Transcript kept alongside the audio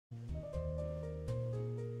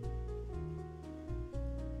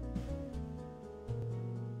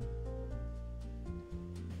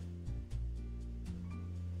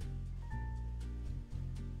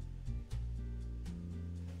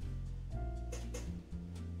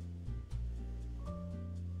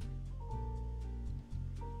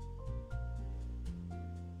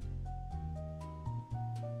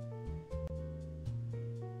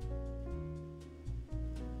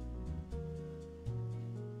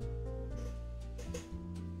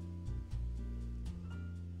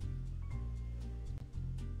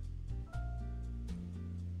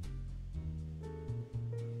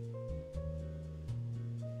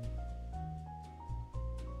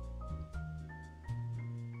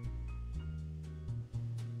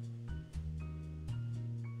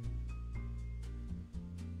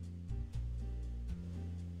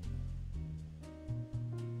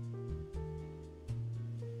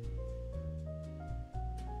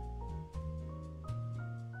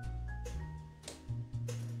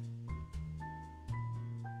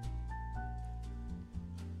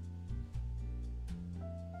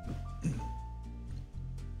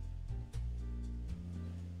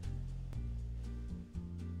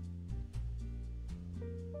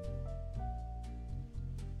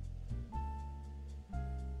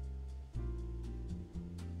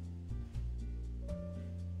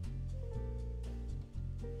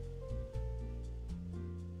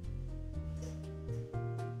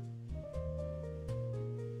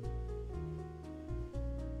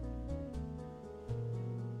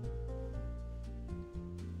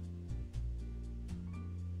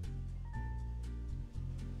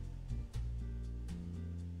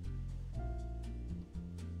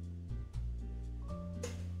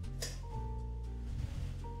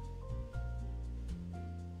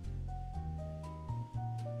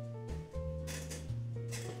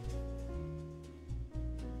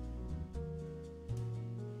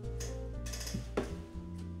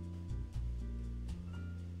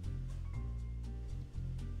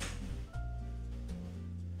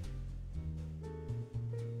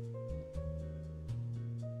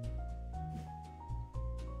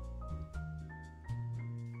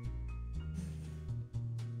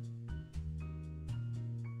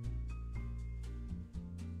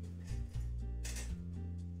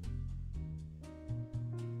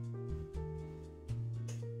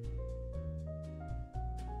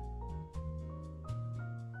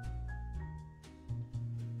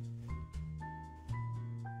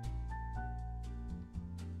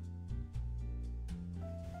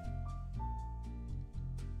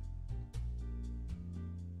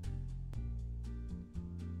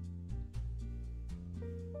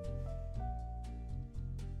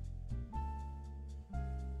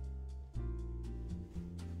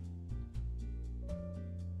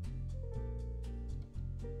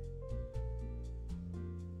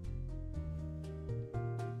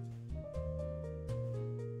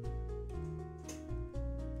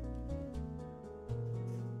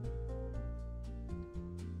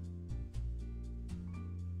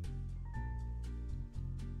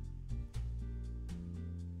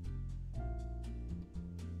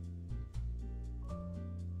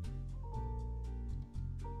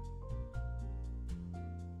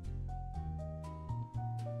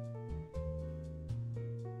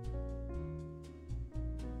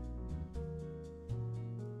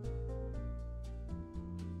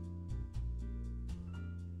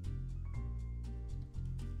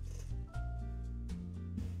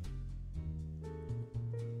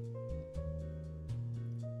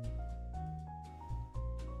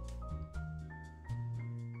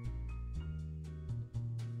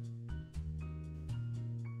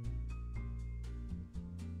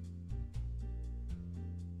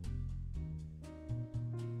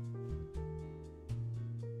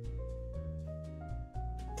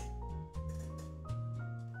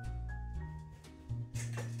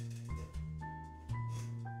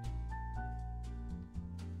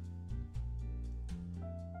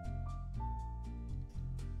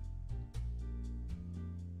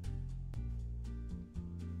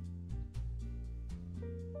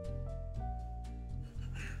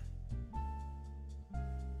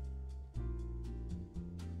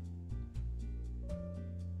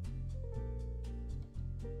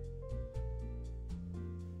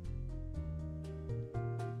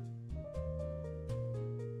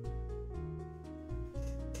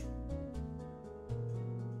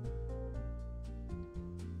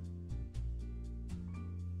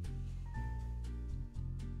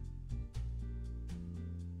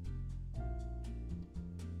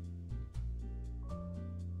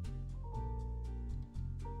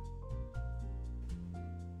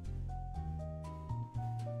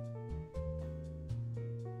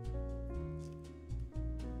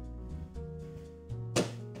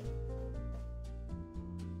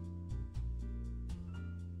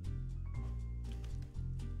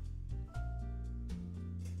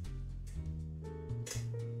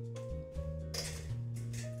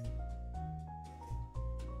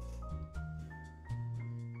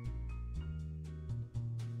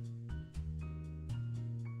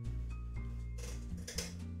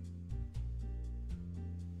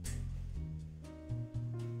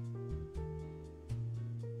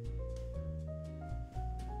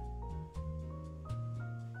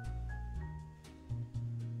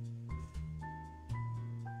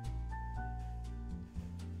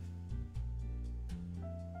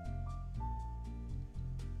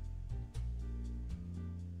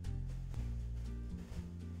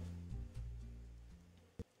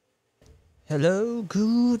Hello,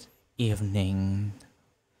 good evening.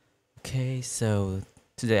 Okay, so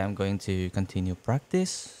today I'm going to continue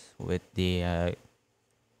practice with the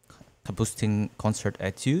Kapustin concert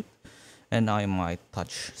Etude, and I might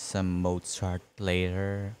touch some Mozart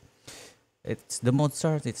later. It's the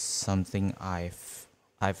Mozart. It's something I've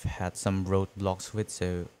had some roadblocks with,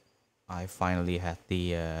 so I finally had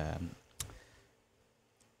the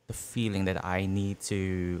feeling that I need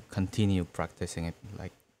to continue practicing it.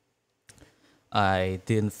 Like I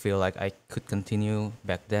didn't feel like I could continue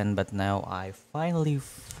back then, but now I finally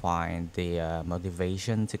find the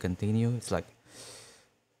motivation to continue. It's like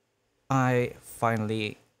I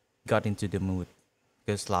finally got into the mood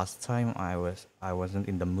because last time I wasn't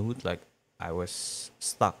in the mood. Like I was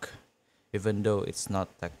stuck, even though it's not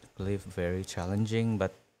technically very challenging,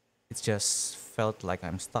 but it just felt like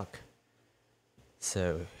I'm stuck.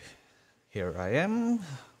 So here I am,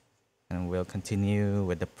 and we'll continue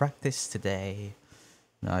with the practice today.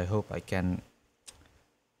 Now I hope I can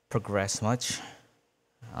progress much,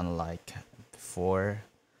 unlike before,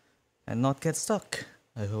 and not get stuck.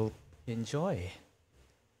 I hope you enjoy.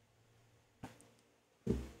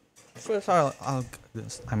 First, I'm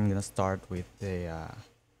gonna start with the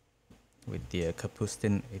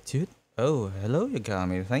Kapustin Etude. Oh, hello,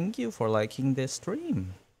 Yagami. Thank you for liking this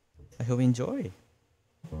stream. I hope you enjoy.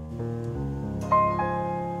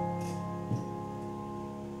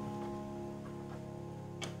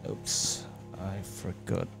 Oops, I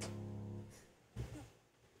forgot.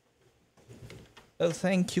 Oh,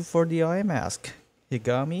 thank you for the eye mask,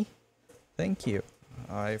 Higami. Thank you.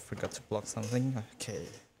 I forgot to block something. Okay.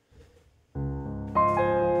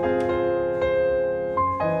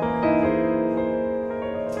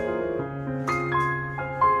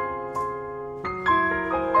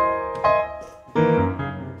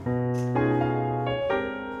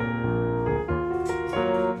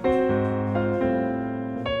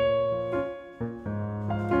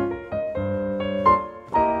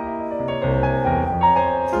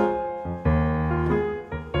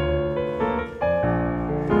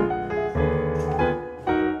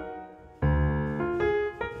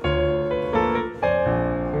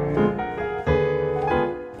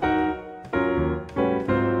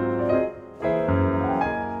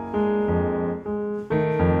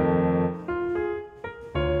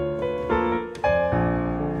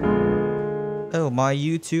 Oh, my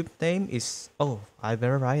YouTube name is. Oh, I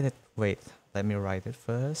better write it. Wait, let me write it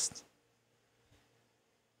first.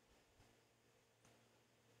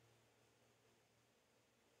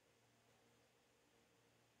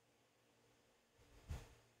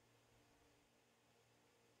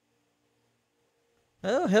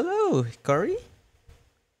 Oh, hello, Corey.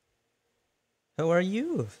 How are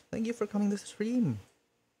you? Thank you for coming to the stream.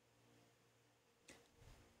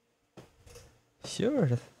 Sure,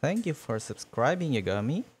 thank you for subscribing,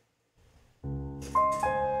 Yagami.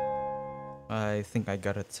 I think I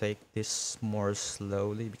gotta take this more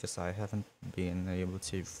slowly because I haven't been able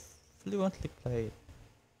to fluently play it.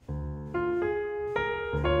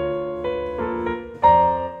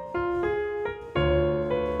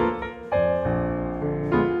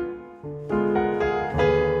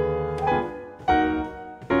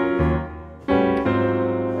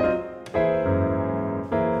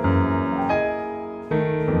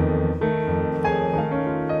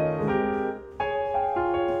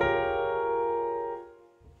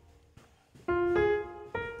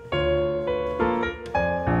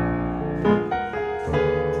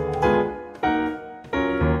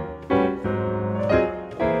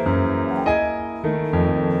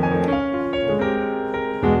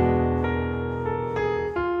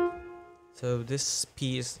 So this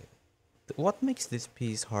piece, what makes this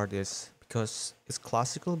piece hard is because it's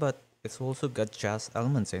classical, but it's also got jazz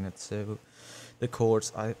elements in it. So the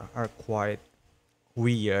chords are quite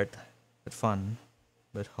weird, but fun,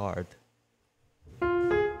 but hard.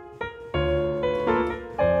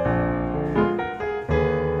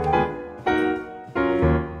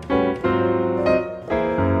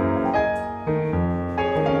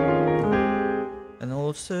 And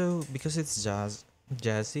also because it's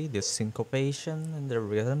jazzy, the syncopation and the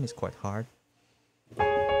rhythm is quite hard.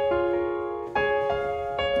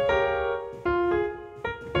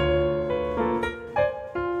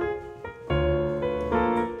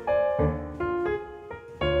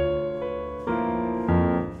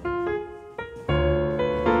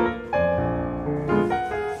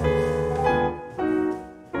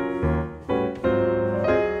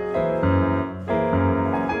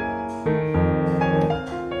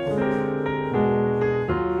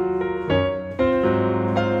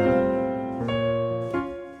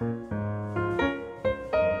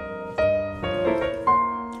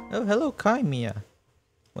 Kai Mia.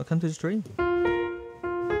 Welcome to the stream.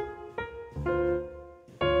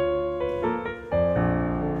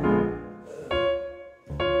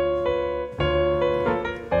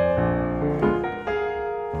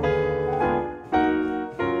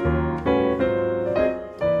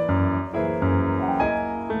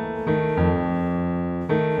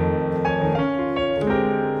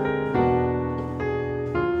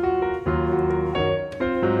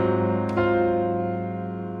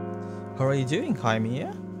 How are you doing, Kai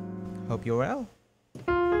Mia? Hope you're well.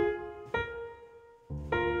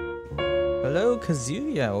 Hello,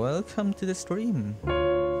 Kazuya. Welcome to the stream.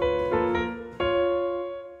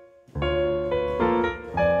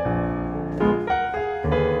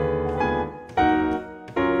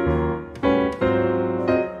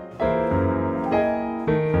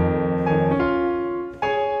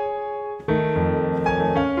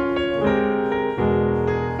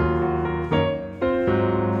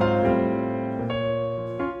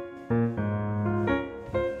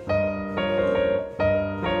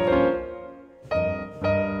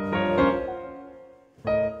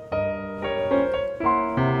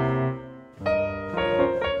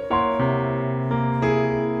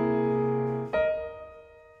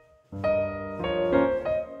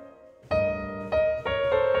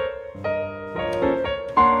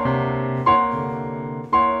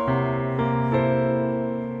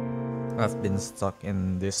 I've been stuck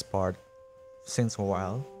in this part since a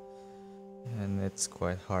while, and it's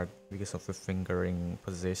quite hard because of the fingering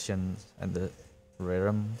positions and the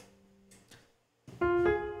rhythm.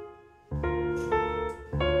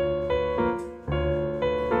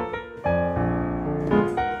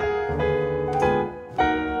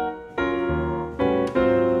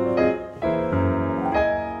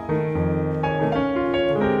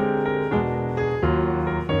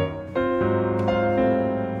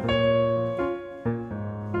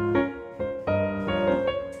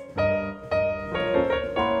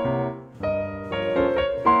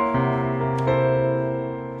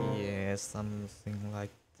 Something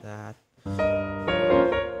like that.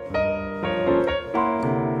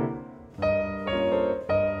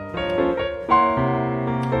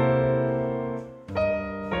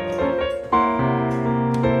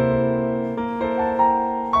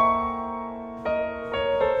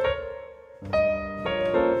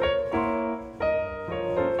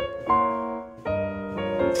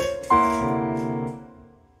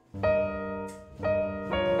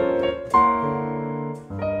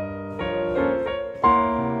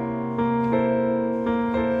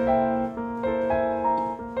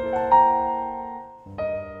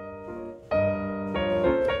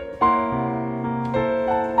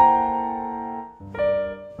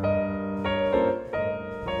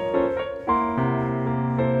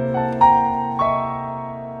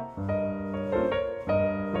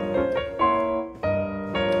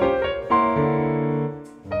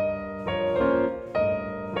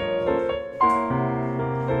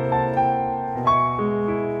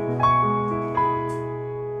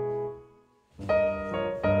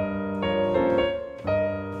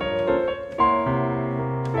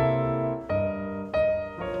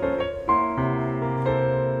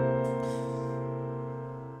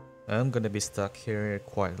 I'm gonna be stuck here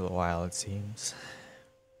quite a while, it seems.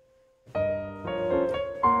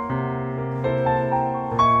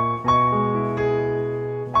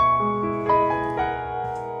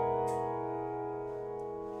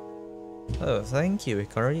 Oh, thank you,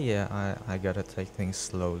 Ikari. Yeah, I gotta take things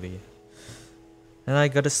slowly. And I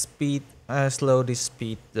gotta slow this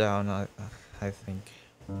speed down, I think.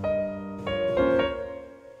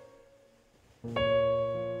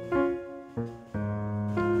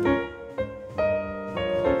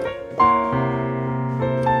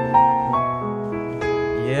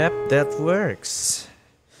 Yep, that works.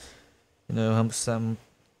 You know,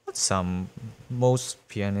 most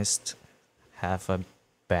pianists have a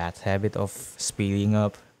bad habit of speeding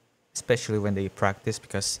up, especially when they practice,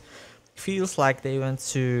 because it feels like they want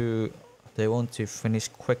to finish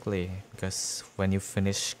quickly, because when you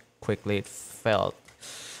finish quickly it felt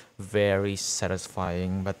very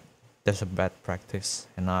satisfying, but that's a bad practice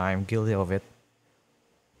and I'm guilty of it.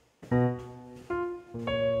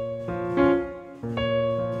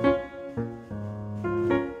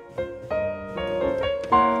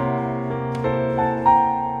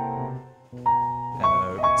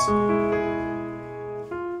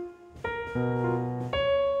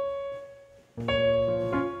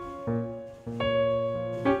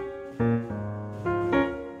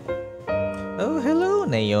 Oh, hello,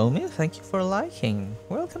 Naomi. Thank you for liking.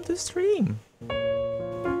 Welcome to the stream.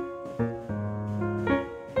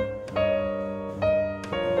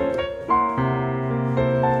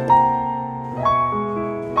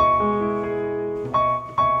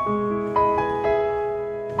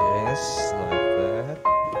 this, like that.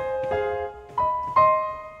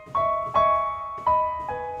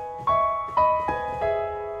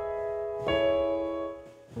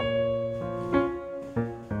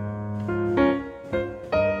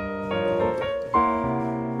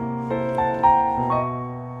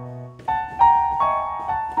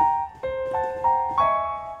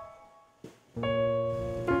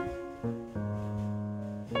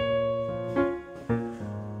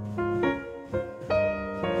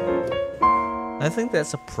 I think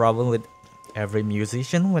that's a problem with every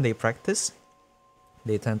musician when they practice.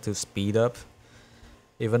 They tend to speed up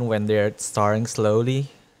even when they're starting slowly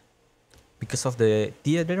because of the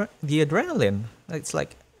adrenaline. It's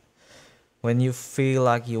like when you feel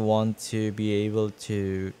like you want to be able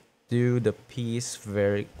to do the piece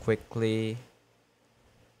very quickly,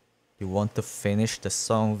 you want to finish the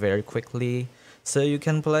song very quickly so you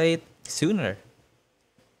can play it sooner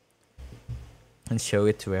and show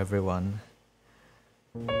it to everyone.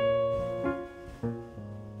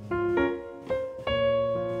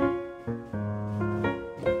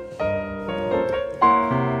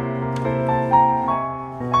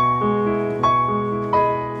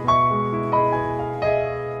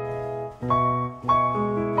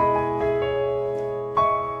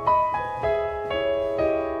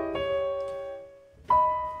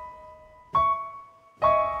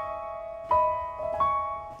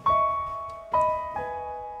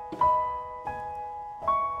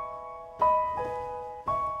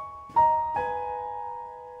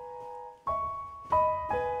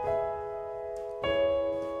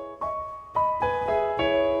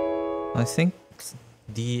 I think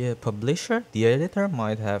the publisher, the editor,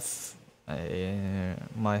 might have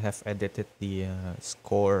edited the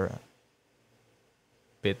score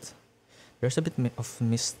bit. There's a bit of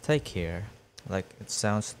mistake here. Like it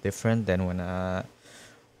sounds different than when I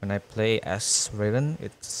play as written.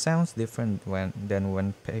 It sounds different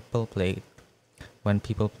when people play it. When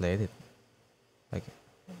people played it, like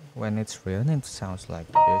when it's written, it sounds like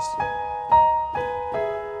this.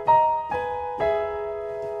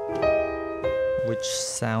 Which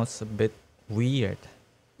sounds a bit weird.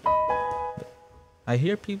 I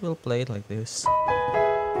hear people play it like this.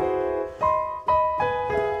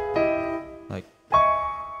 Like,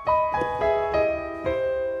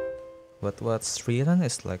 but what's written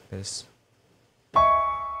is like this.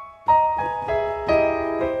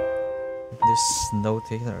 This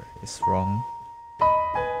notator is wrong.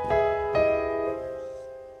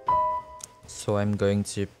 So I'm going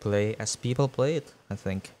to play as people play it, I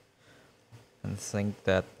think. And think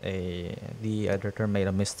that the editor made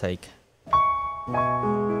a mistake.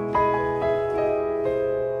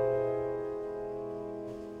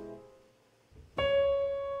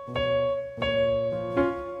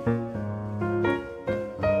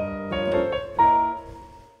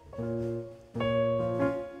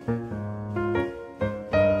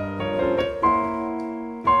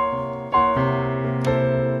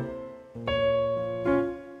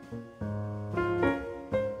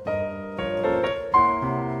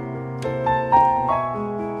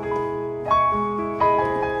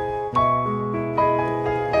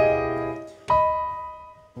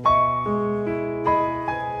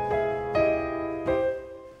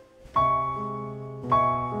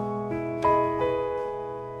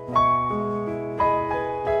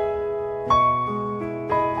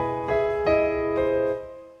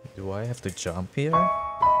 Do I have to jump here?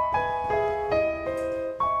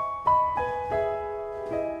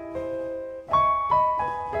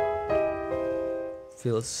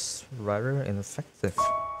 Feels rather ineffective.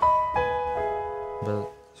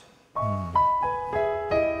 But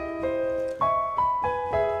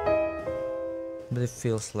but it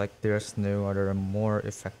feels like there's no other more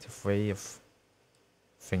effective way of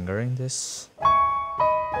fingering this.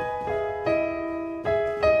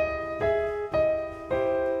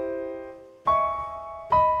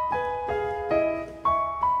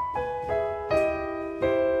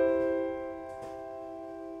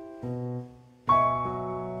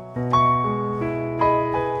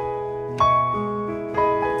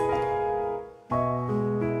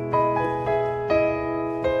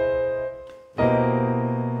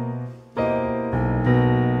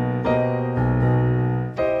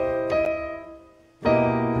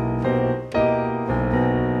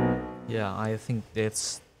 I think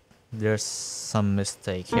there's some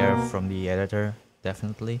mistake here from the editor,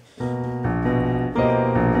 definitely.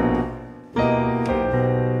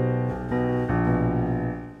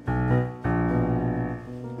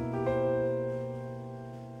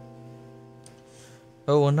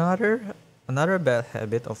 Oh, another bad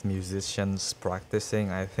habit of musicians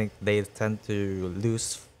practicing, I think they tend to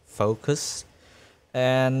lose focus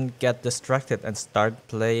and get distracted and start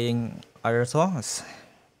playing other songs.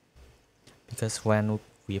 Because when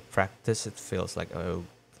we practice, it feels like, oh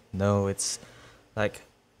no, it's like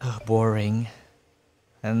boring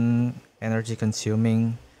and energy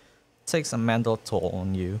consuming. It takes a mental toll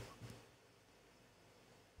on you.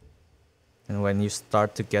 And when you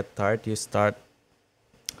start to get tired, you start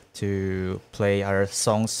to play other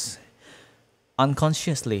songs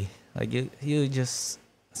unconsciously. Like you just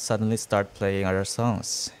suddenly start playing other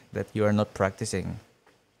songs that you are not practicing.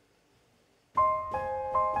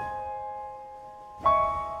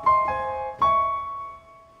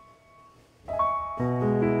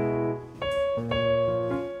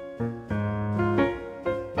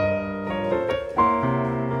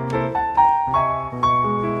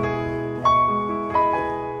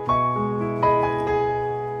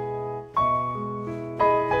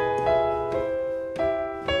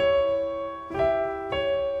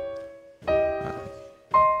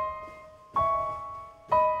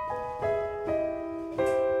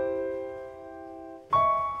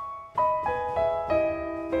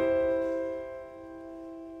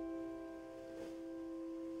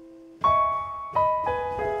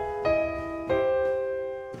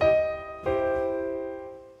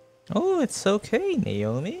 Oh, it's okay,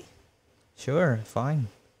 Naomi. Sure, fine.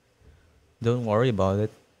 Don't worry about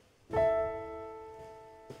it.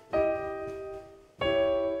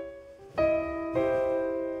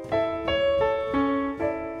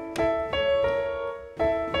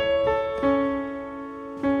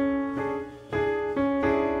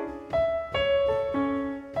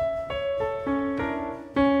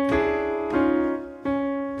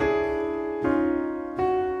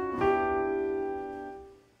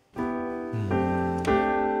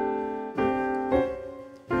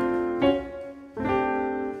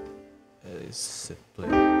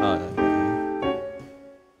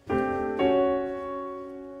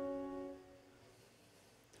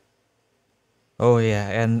 Oh yeah,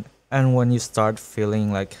 and when you start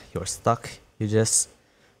feeling like you're stuck, you just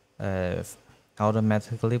uh,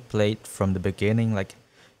 automatically play it from the beginning. Like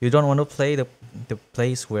you don't want to play the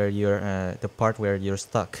place where you're the part where you're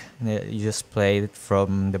stuck. You just play it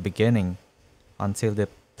from the beginning until the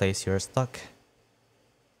place you're stuck.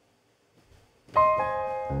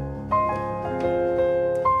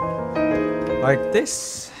 Like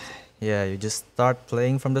this. Yeah, you just start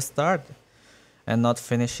playing from the start and not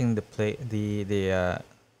finishing the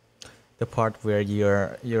part where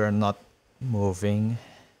you're not moving,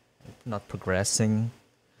 not progressing.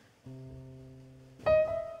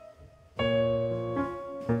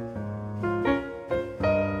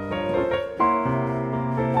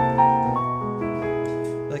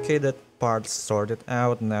 Okay, that part sorted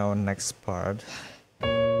out. Now next part.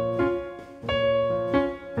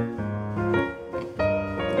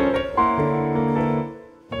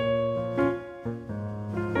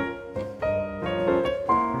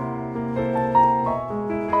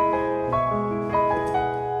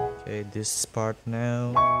 Okay, this part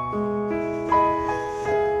now.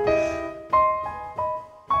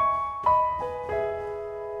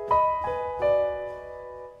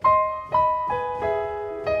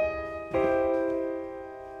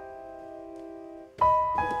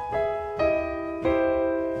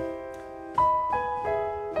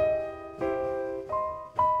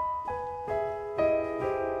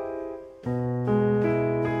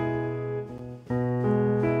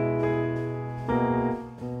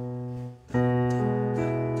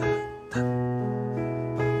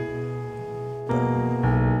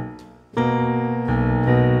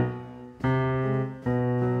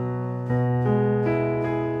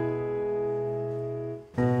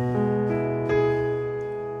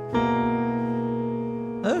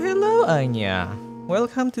 Oh, hello, Anya.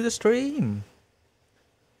 Welcome to the stream.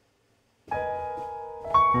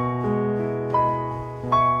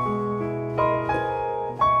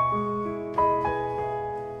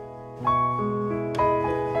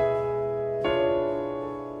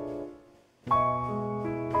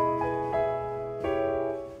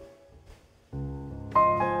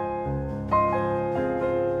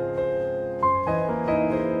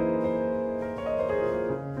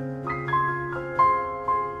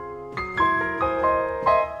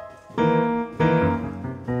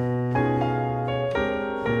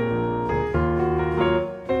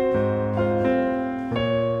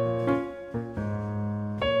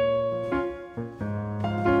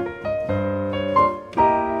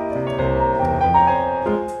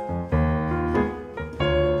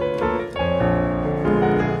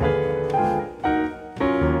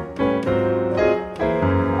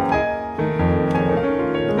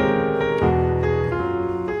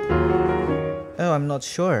 Oh, I'm not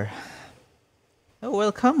sure. Oh,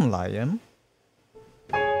 Welcome, Liam.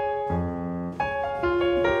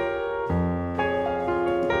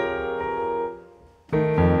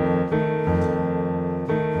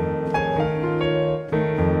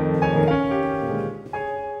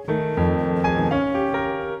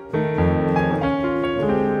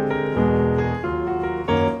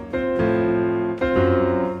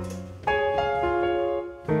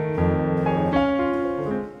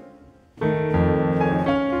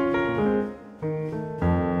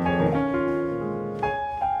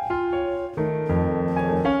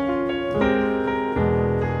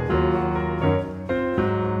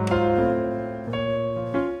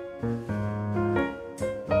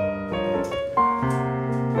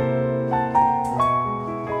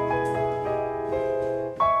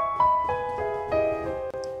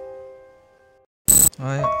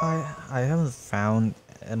 I haven't found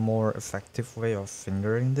a more effective way of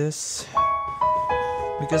fingering this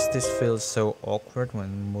because this feels so awkward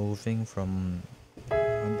when moving from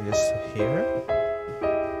this to here.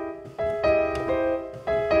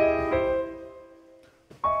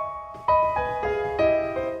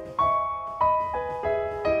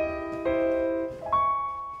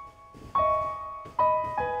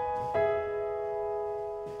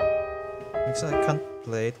 Because I can't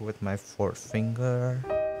play it with my fourth finger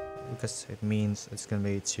because it means it's gonna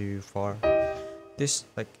be too far. This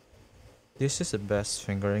is the best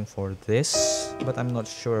fingering for this, but I'm not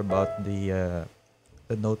sure about the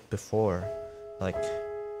note before. Like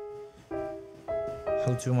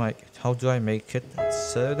how do I make it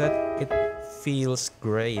so that it feels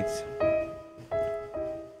great,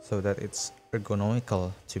 so that it's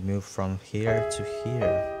ergonomical to move from here to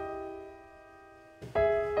here.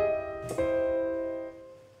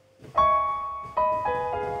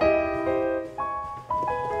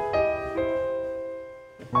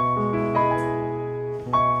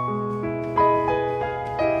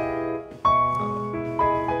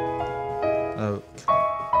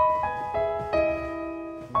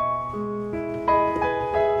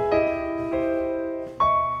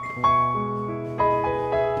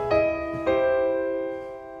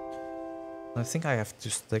 I think I have to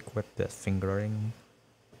stick with the fingering.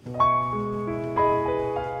 Yep.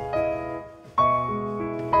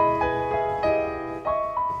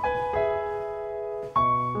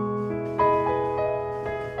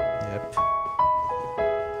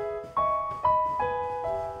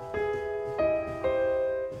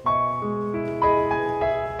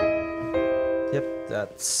 Yep,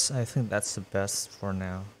 I think that's the best for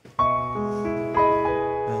now.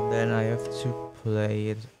 And then I have to play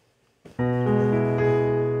it.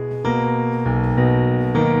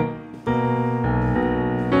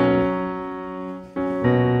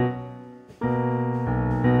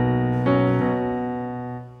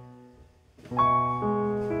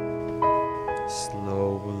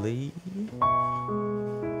 Slowly.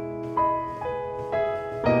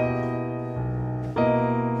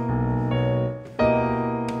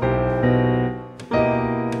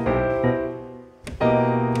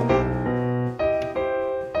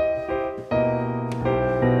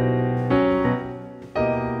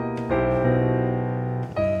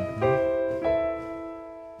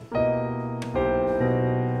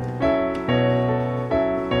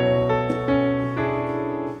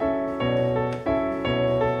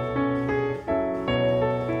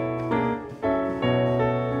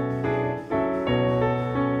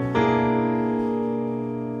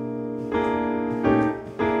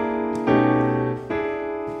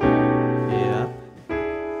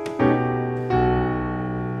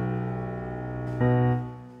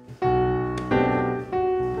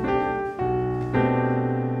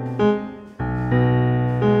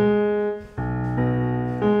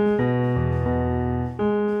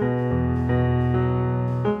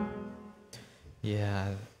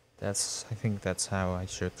 Yeah, I think that's how I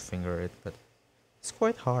should finger it, but it's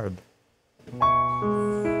quite hard.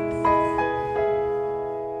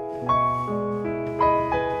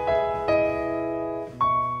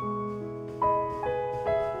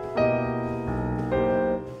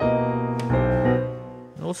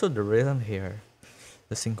 And also the rhythm here,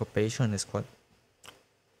 the syncopation is quite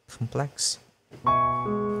complex.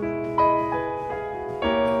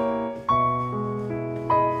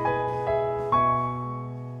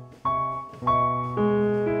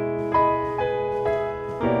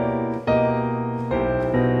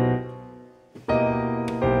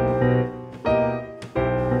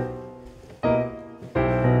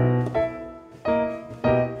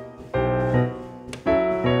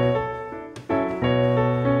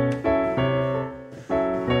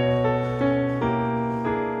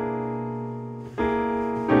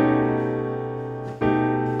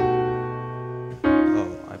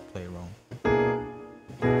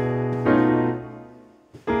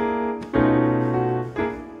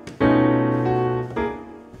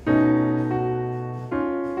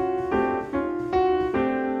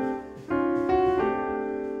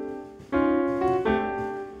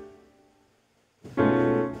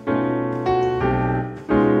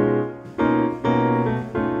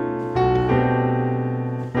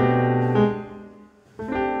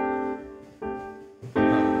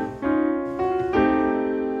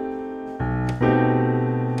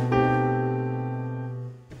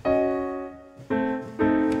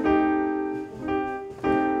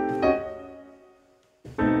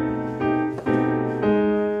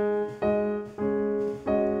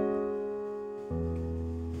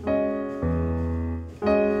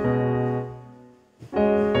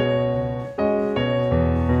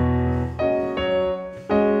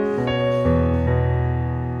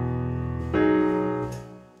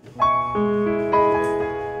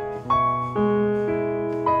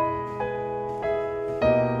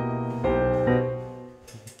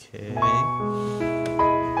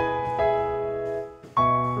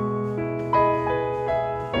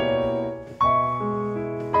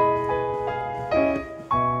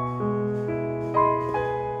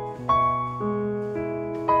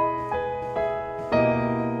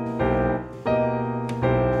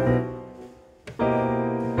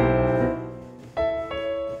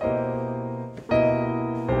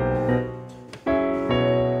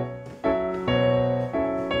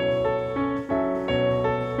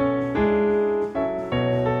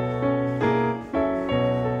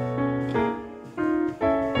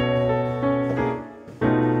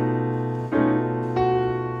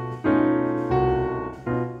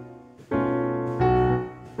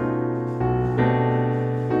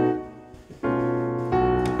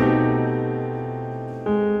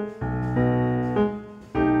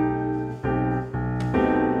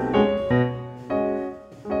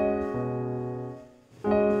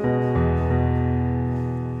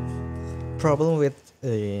 problem with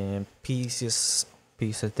pieces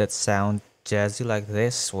that sound jazzy like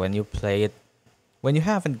this, when you play it, when you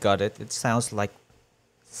haven't got it, it sounds like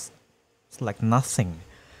it's like nothing.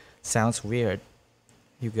 Sounds weird.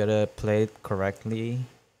 You gotta play it correctly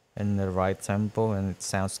in the right tempo, and it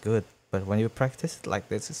sounds good. But when you practice it like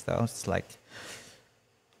this, it sounds like,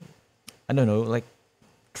 I don't know, like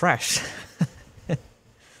trash.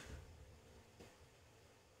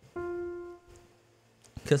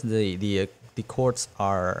 Because the chords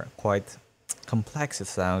are quite complex. It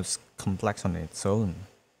sounds complex on its own.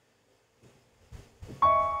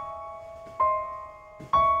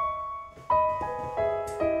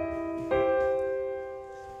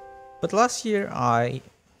 But last year I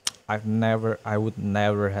would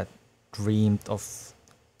never have dreamed of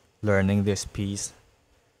learning this piece.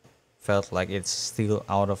 Felt like it's still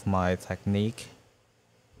out of my technique.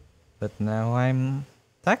 But now I'm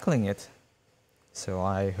tackling it. So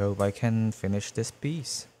I hope I can finish this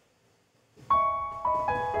piece.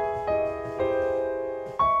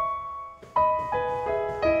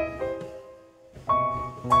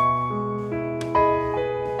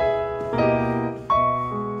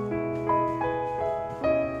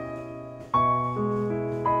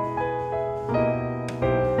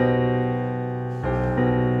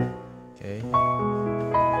 Okay.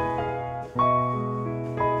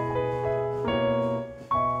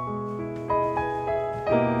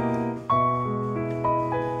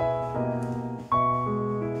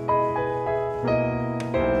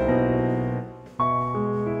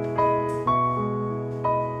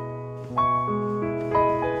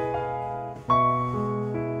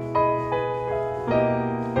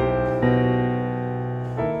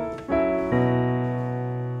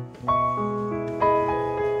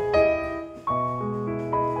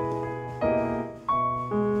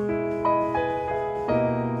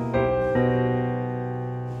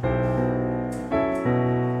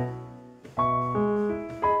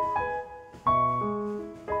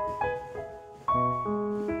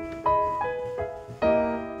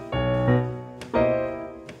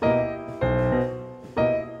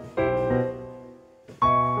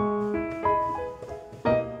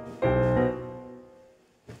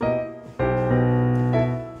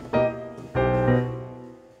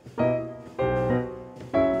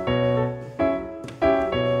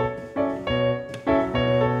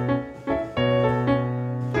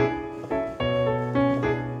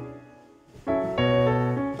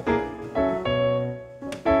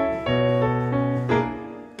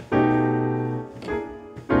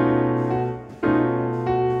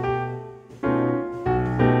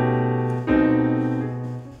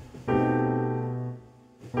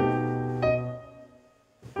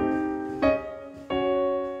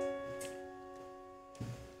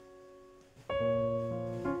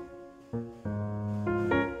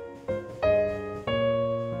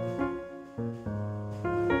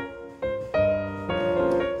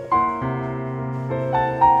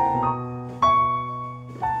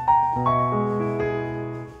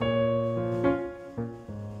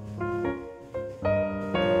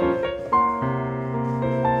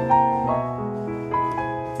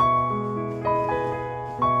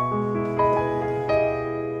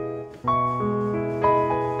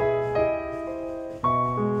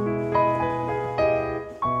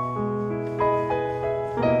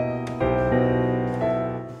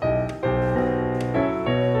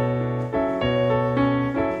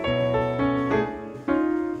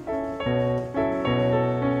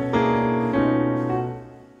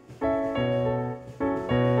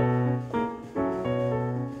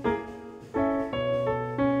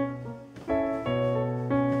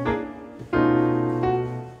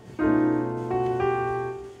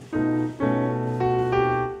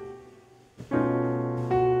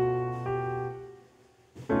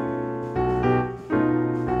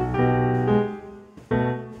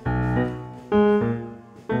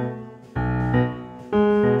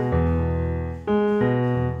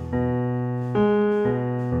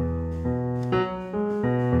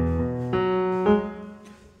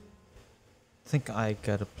 Think I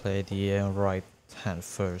gotta play the right hand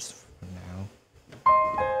first for now.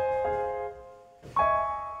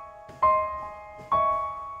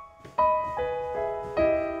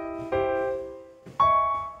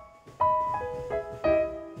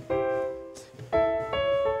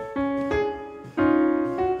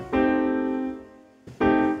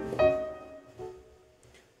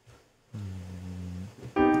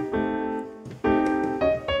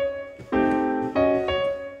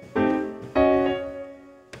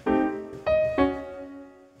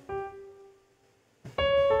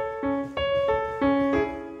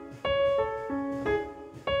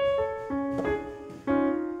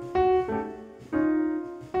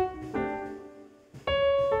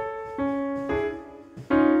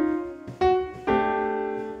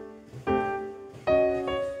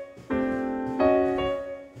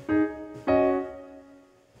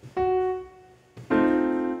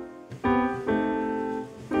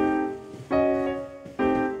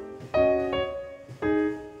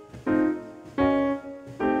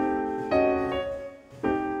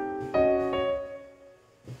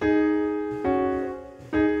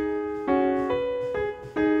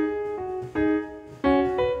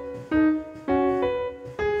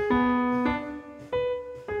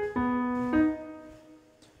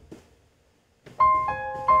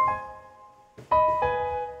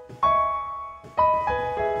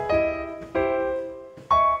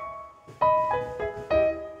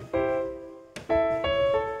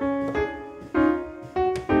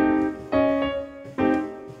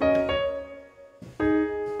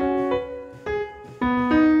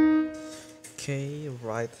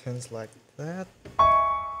 slight hints like that.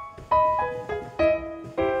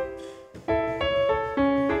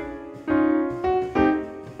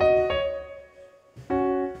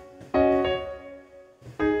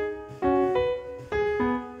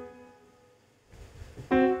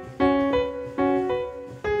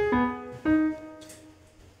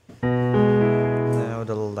 Now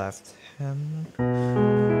the left hand.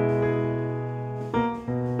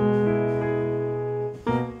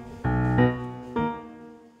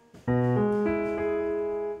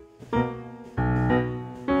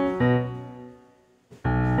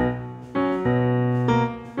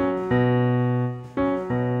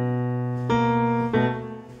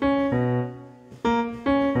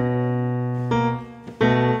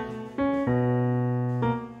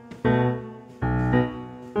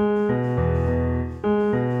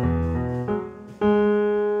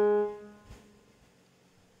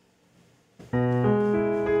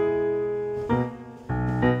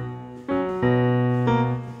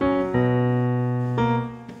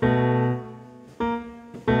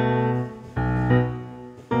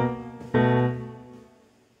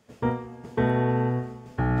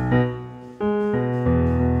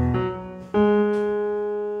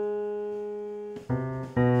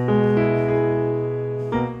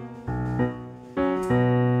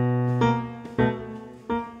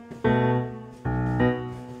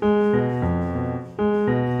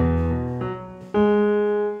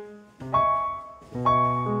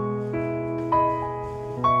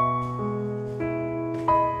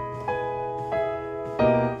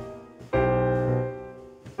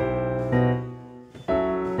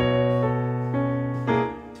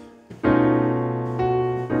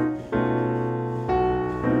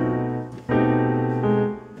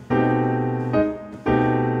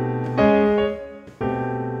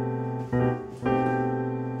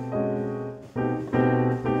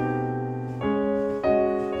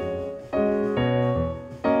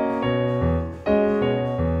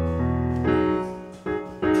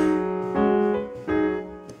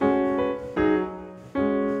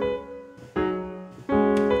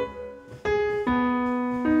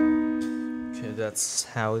 That's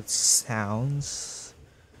how it sounds.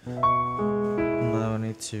 Now I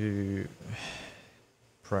need to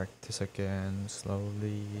practice again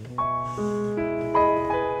slowly.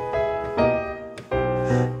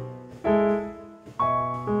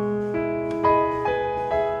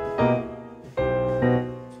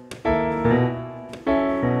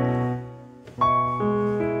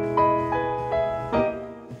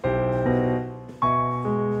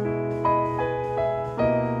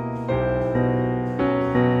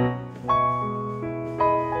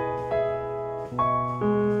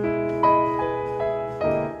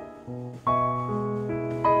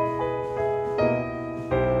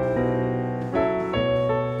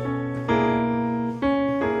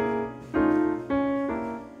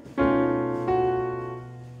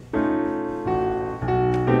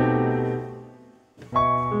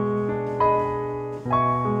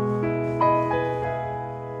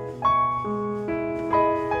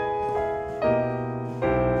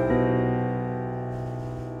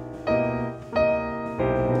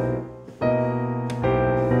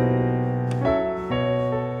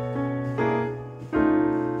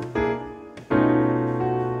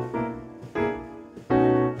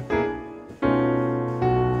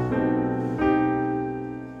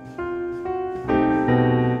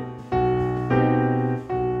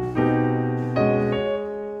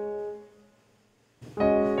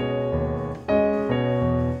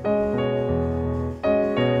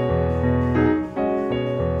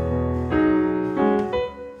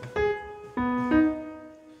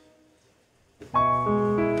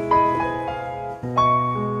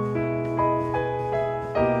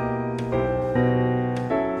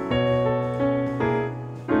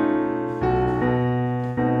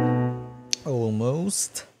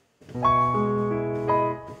 Almost.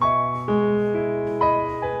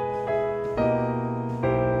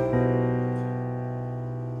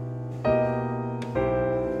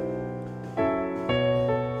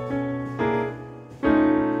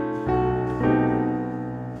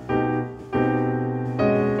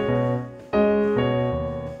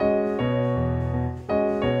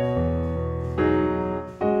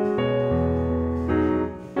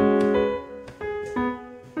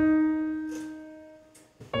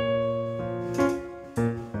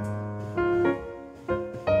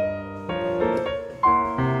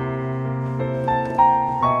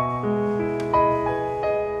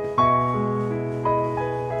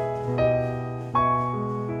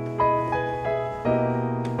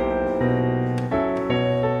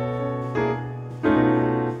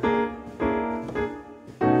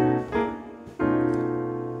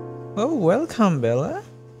 welcome, Bella.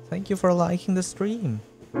 Thank you for liking the stream.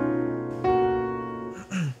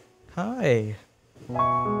 Hi.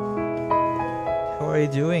 How are you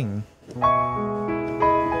doing?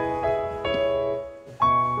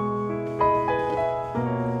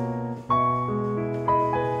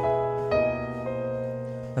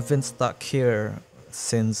 I've been stuck here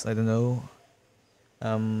since, I don't know,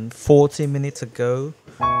 40 minutes ago.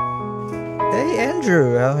 Hey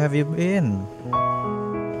Andrew, how have you been?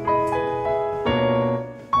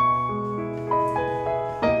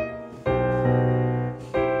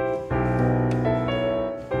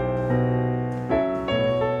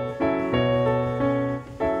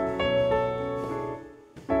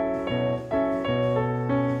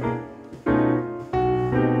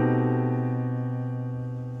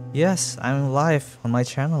 Yes, I'm live on my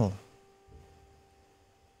channel.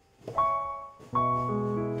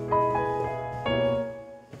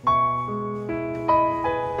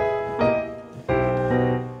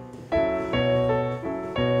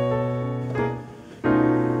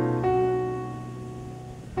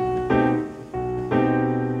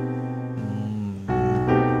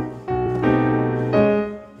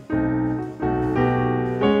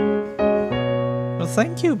 Well,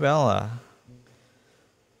 thank you, Bella.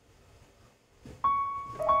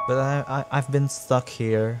 But I've been stuck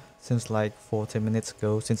here since like 40 minutes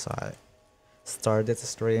ago, since I started the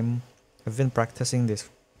stream. I've been practicing this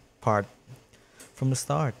part from the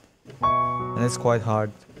start, and it's quite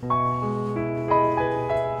hard.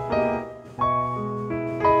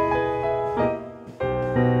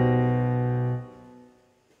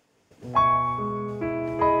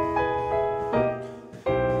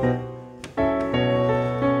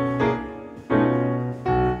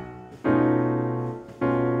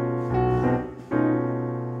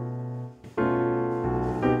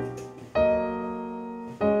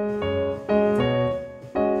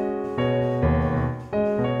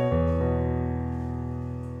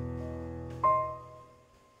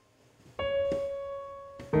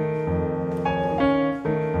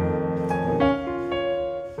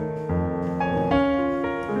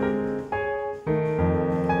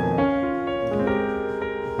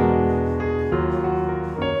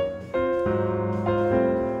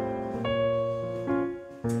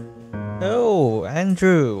 Oh,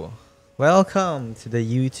 Andrew, welcome to the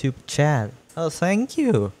YouTube chat. Oh, thank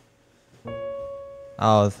you.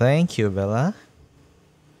 Oh, thank you, Bella.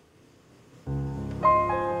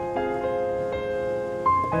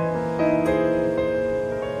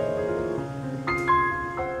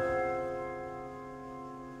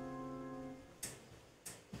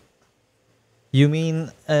 You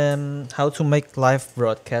mean how to make live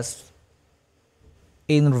broadcasts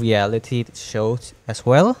in reality shows as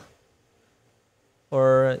well?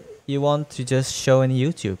 Or you want to just show on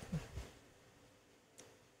YouTube?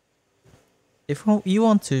 If you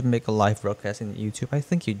want to make a live broadcast in YouTube, I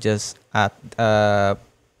think you just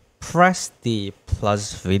press the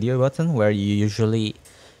plus video button where you usually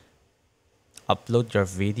upload your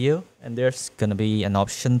video, and there's gonna be an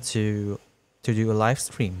option to do a live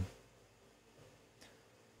stream.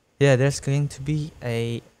 Yeah, there's going to be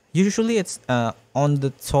usually it's on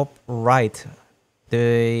the top right.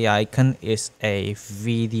 The icon is a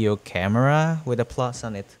video camera with a plus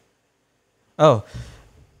on it. Oh,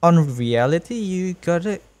 on reality you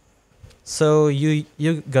gotta, so you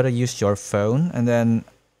gotta use your phone, and then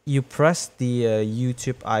you press the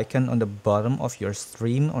YouTube icon on the bottom of your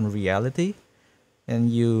stream on reality, and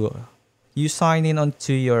you sign in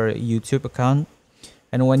onto your YouTube account,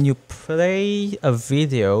 and when you play a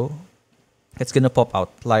video, it's gonna pop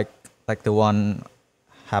out like the one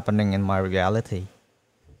happening in my reality.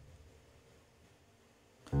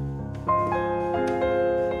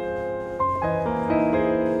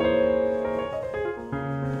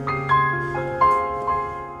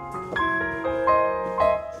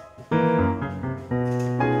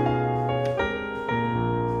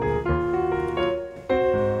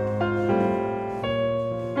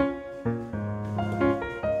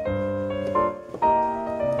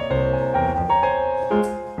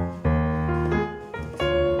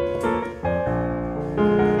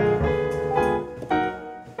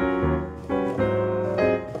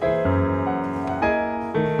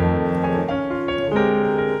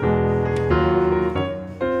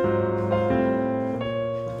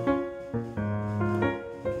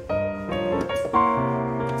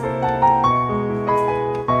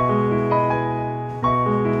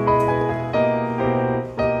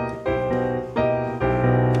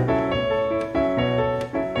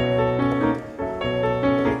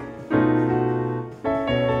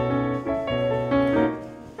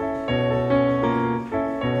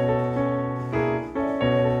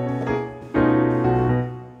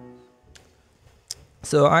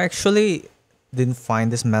 So I actually didn't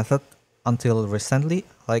find this method until recently,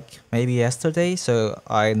 like maybe yesterday. So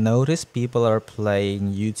I noticed people are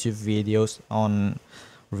playing YouTube videos on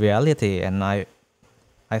reality, and I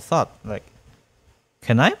thought like,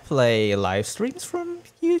 can I play live streams from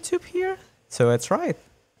YouTube here? So I tried,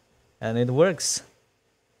 and it works.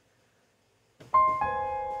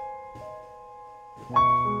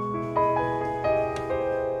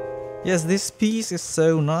 Yes, this piece is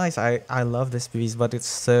so nice. I love this piece, but it's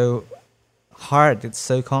so hard. It's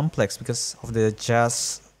so complex because of the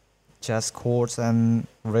jazz chords and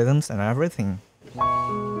rhythms and everything.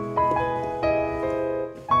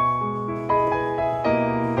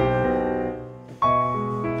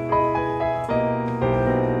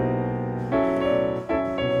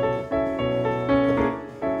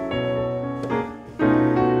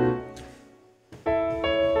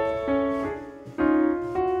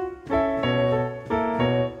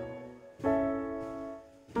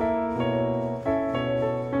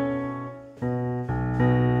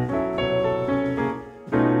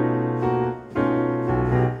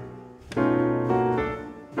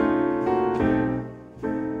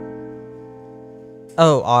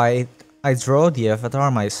 Oh, I draw the avatar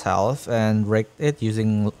myself and rigged it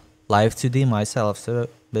using Live 2D myself. So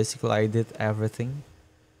basically, I did everything.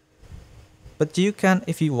 But you can,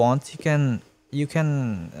 if you want, you can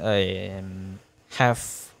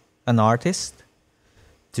have an artist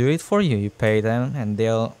do it for you. You pay them, and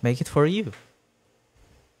they'll make it for you.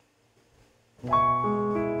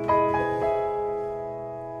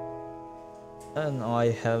 And I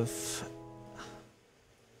have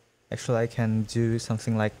actually I can do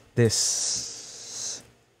something like this,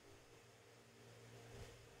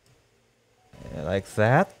 like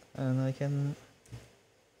that, and I can.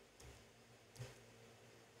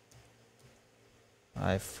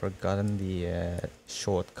 I've forgotten the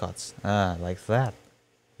shortcuts. Ah, like that.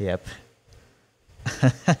 Yep.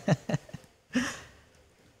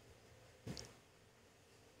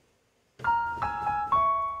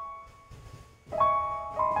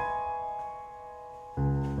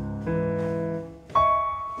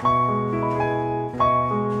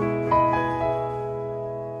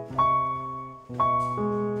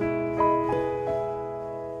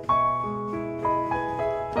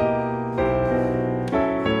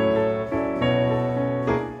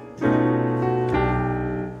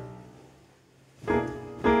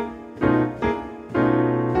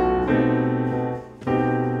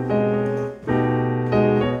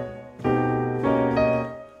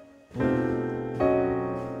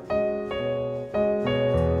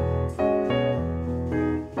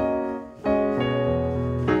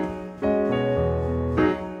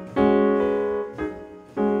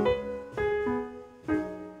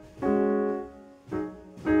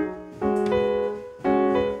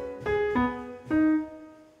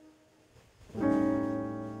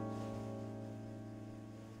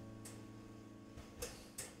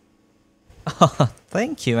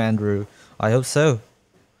 Thank you, Andrew. I hope so.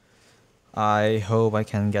 I hope I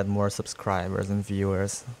can get more subscribers and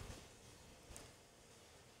viewers.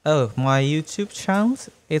 Oh, my YouTube channel,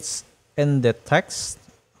 it's in the text,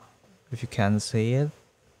 if you can see it,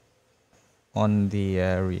 on the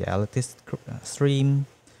stream.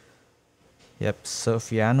 Yep,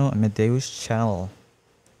 Sofiano Amadeus channel.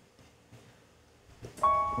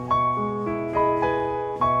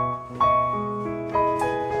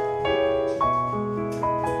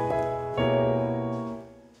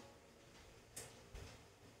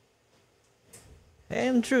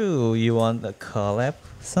 Andrew, you want a collab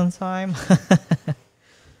sometime?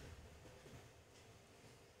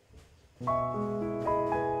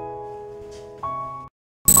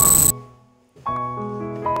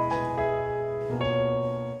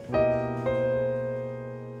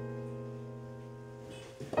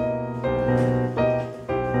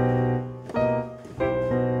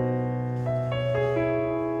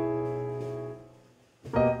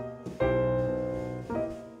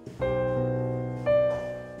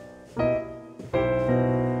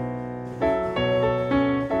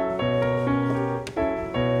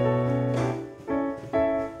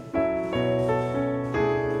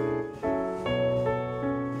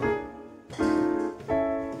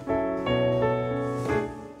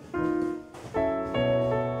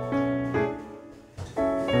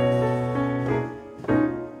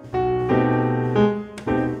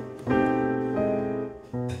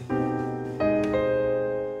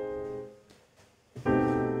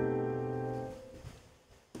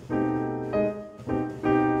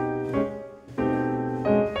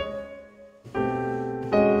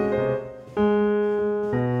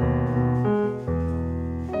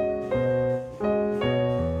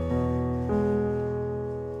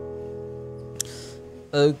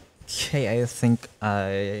 Okay, I think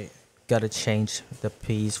I gotta change the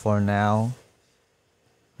piece for now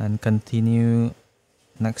and continue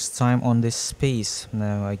next time on this piece.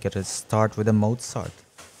 Now I gotta start with a Mozart.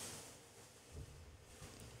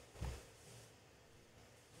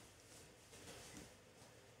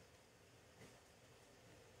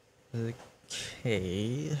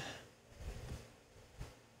 Okay.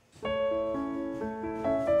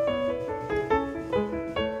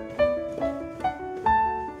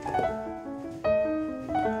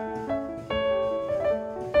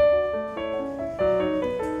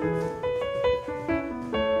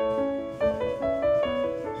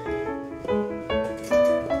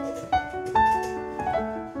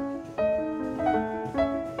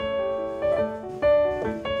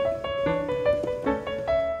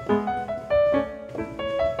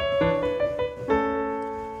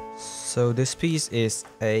 So this piece is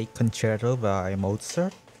a concerto by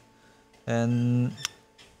Mozart, and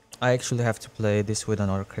I actually have to play this with an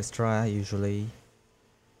orchestra usually.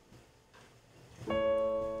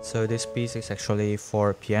 So this piece is actually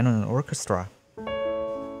for piano and orchestra.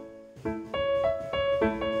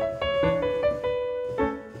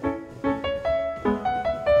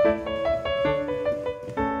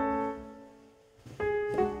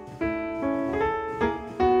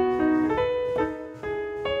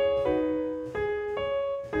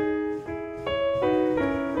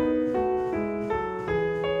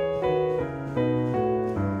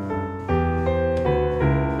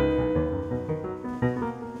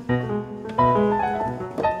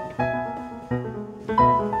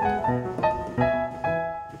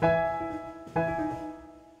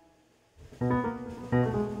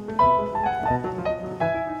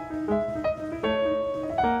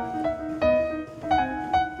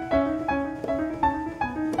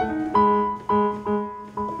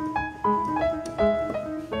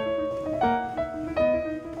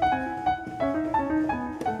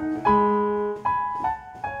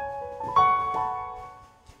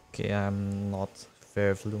 Okay, I'm not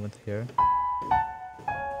very fluent here.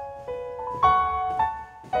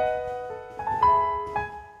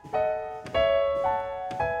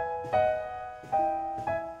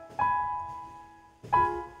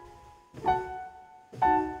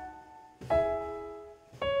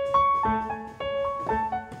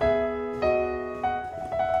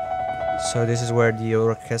 So this is where the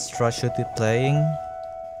orchestra should be playing.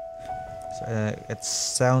 So, it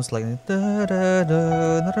sounds like or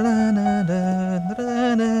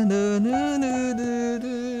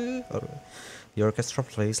the orchestra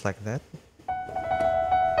plays like that.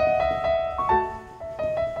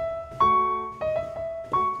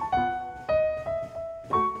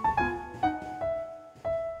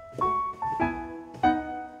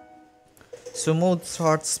 So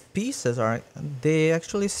Mozart's pieces they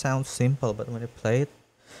actually sound simple, but when you play it,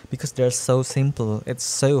 because they're so simple, it's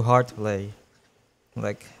so hard to play.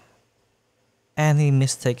 Like any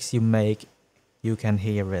mistakes you make, you can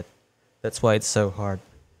hear it. That's why it's so hard.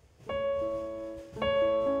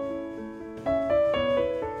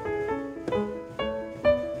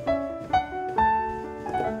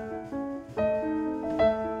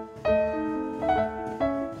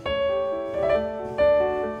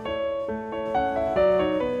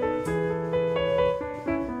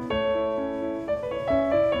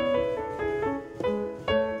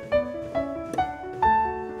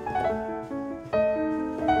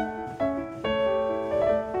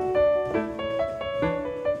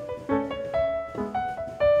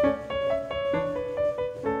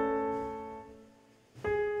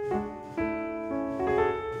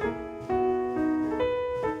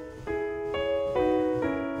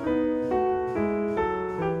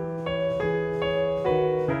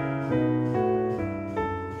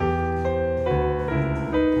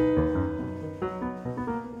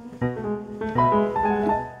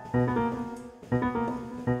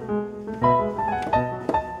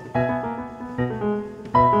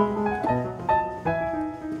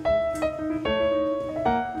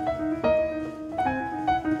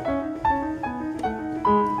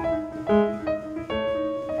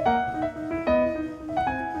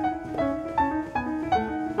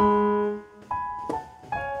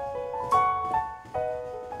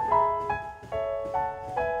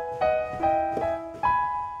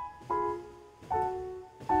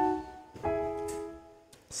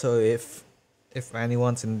 So if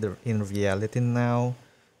anyone's in reality now,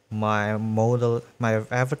 my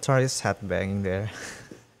avatar is headbanging there.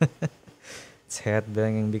 It's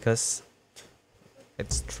headbanging because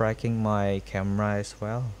it's tracking my camera as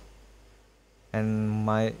well, and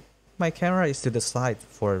my camera is to the side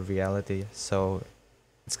for reality, so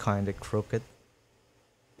it's kind of crooked.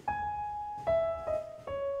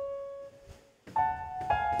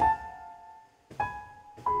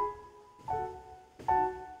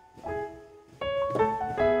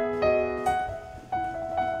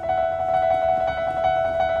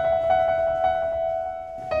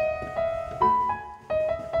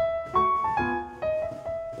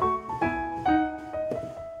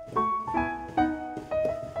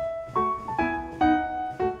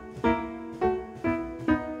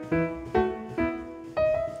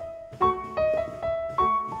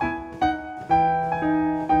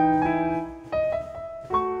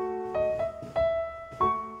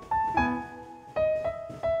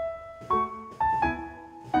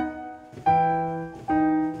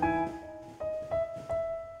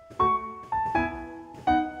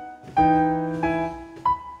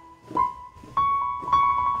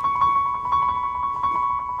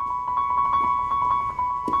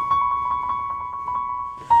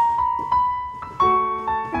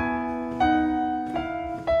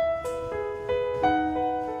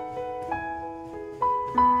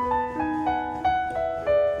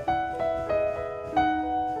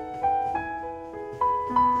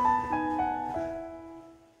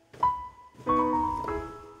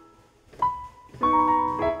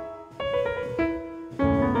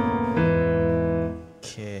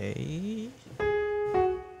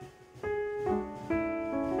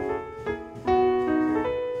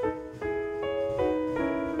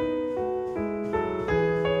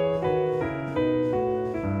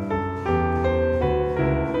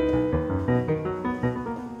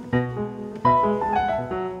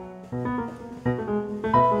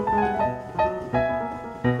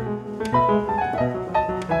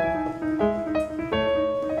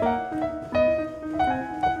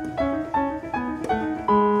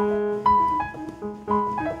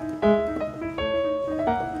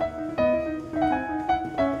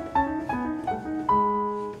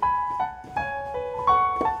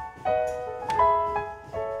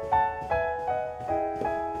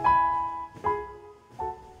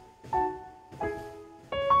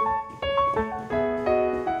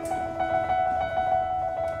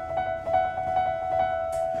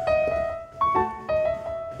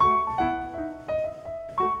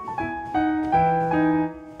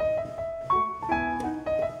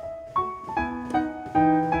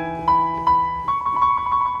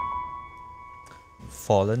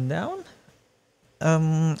 Fallen Down?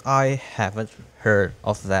 I haven't heard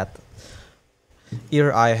of that.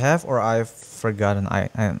 Either I have or I've forgotten.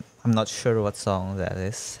 I'm not sure what song that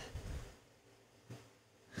is.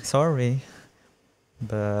 Sorry,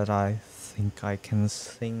 but I think I can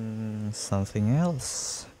sing something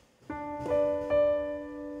else.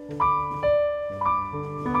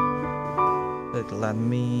 Let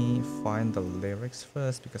me find the lyrics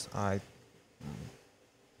first because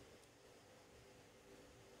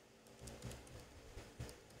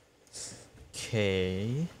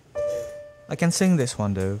Okay. I can sing this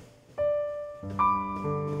one though.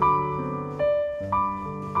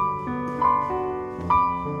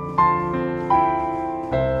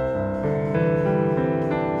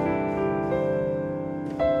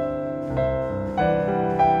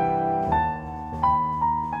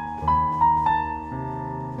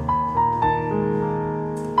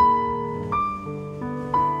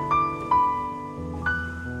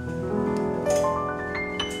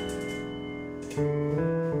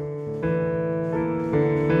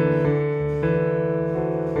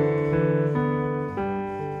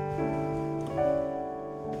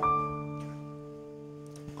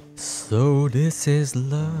 So this is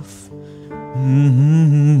love.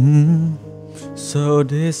 So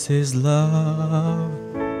this is love.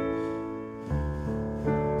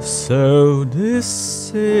 So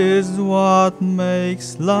this is what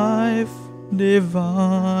makes life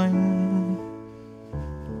divine.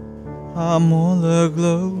 I'm all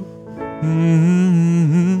aglow.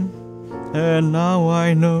 And now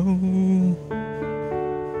I know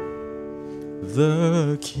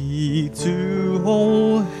the key to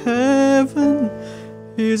all heaven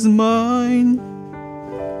is mine.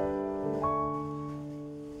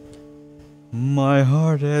 My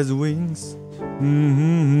heart has wings,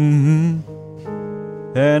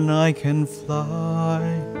 and I can fly.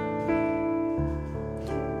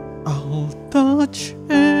 I'll touch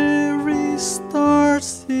every star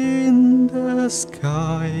in the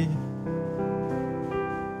sky.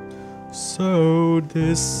 So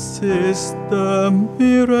this is the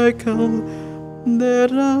miracle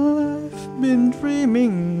that I've been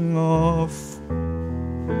dreaming of.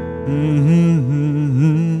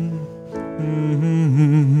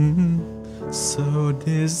 So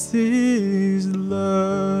this is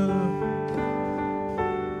love.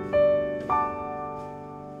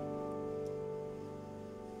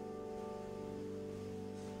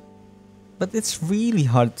 But it's really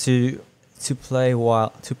hard to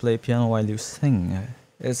play piano while you sing.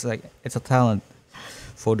 It's like it's a talent.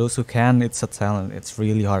 For those who can, it's a talent. It's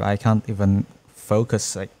really hard. I can't even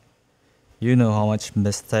focus. Like, you know how much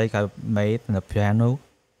mistake I've made in the piano.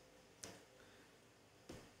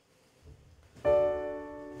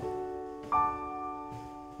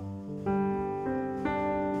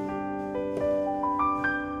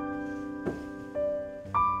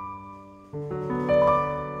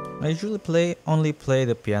 I usually only play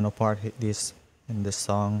the piano part in this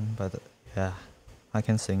song, but yeah, I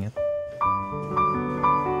can sing it.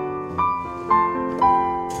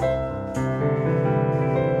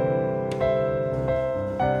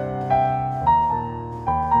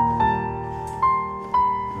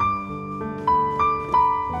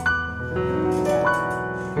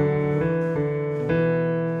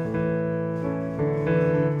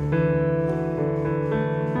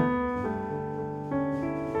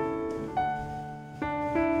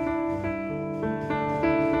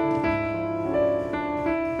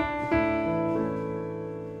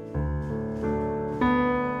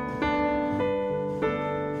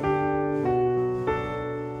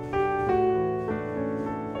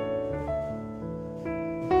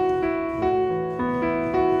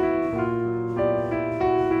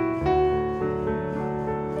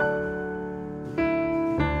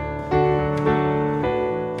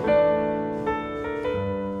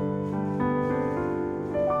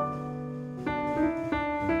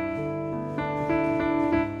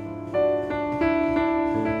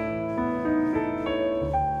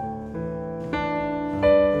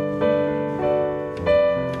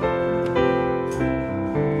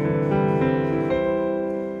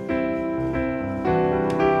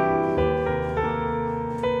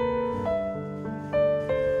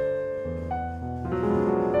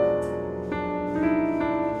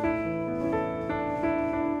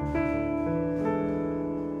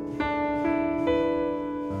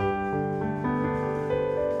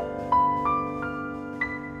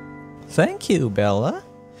 Thank you, Bella.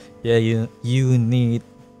 Yeah, you need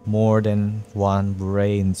more than one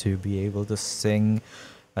brain to be able to sing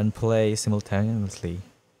and play simultaneously.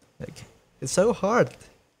 Like, it's so hard.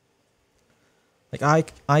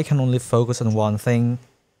 Like I can only focus on one thing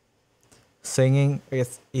Singing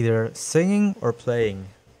is either singing or playing.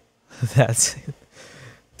 That's it.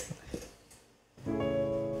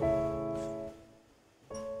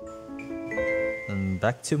 And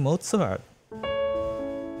back to Mozart.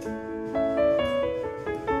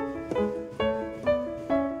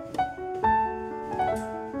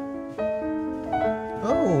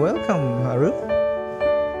 Oh, welcome, Haru.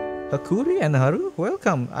 Hakuri and Haru,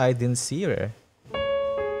 welcome. I didn't see you.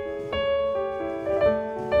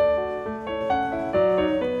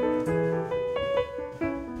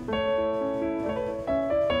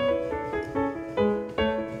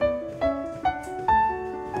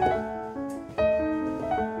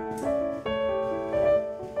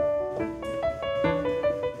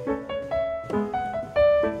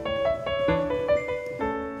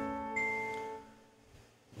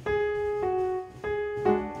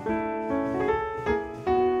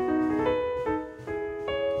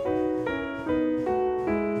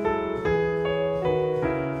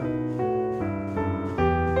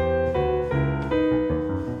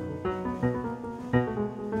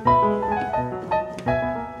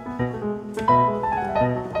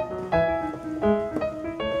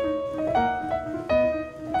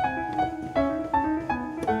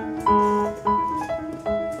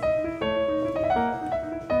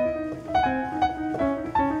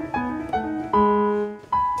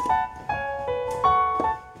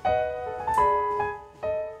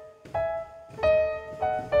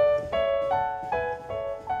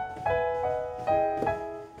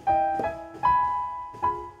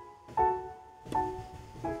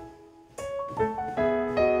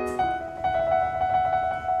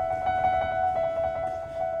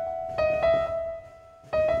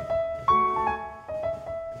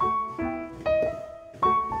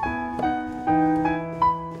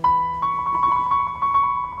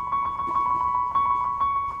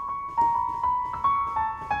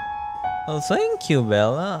 Oh, thank you,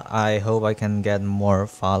 Bella. I hope I can get more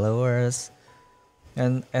followers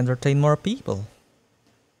and entertain more people.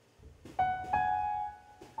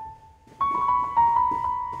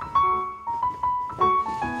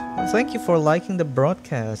 Well, thank you for liking the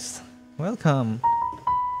broadcast. Welcome.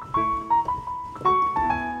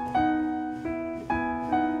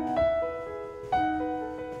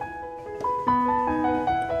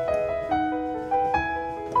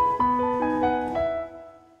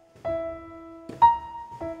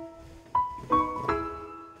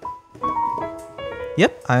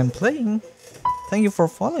 Yep, I'm playing. Thank you for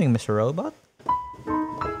following, Mr. Robot.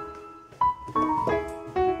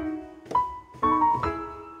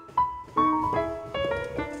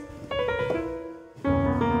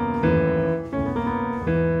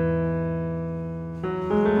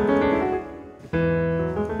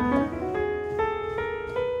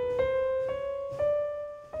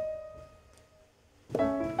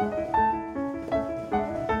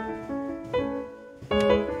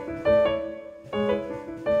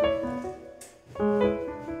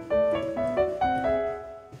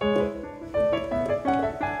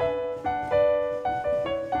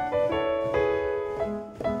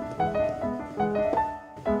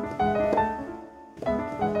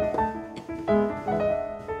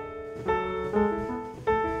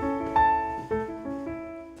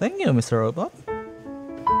 Thank you, Mr. Robot.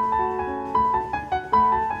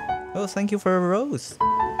 Oh, thank you for a rose.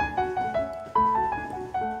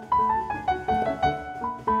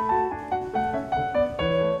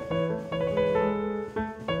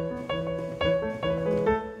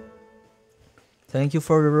 Thank you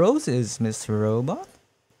for the roses, Mr. Robot.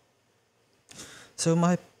 So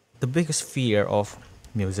the biggest fear of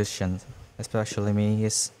musicians, especially me,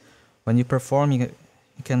 is when you perform, you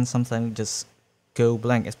can sometimes just go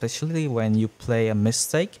blank, especially when you play a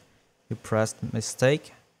mistake, you press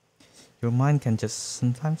mistake, your mind can just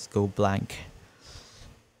sometimes go blank,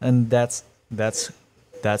 and that's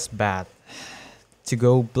bad. To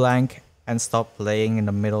go blank and stop playing in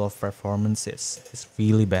the middle of performances is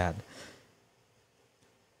really bad,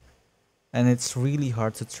 and it's really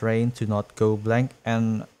hard to train to not go blank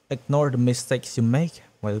and ignore the mistakes you make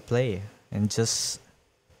while you play, and just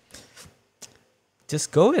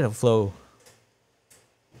go with the flow.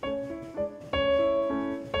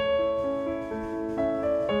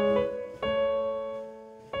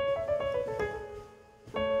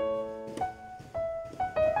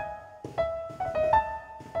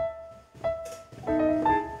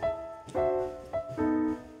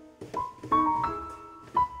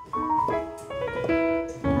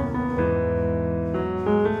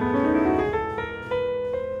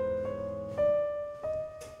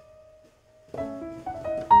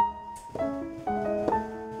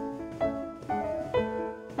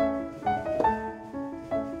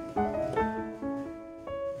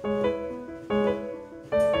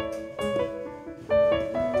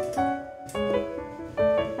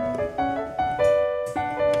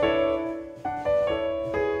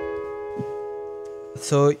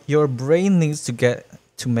 So your brain needs to get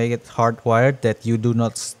to make it hardwired that you do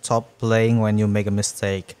not stop playing when you make a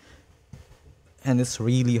mistake. And it's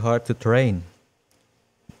really hard to train.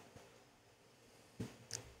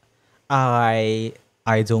 I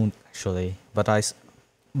I don't actually, but I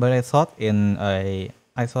thought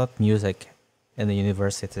music in the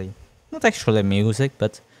university. Not actually music,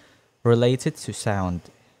 but related to sound.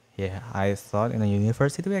 Yeah, I thought in the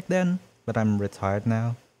university back then, but I'm retired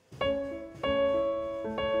now.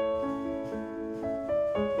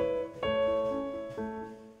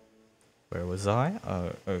 Where was I?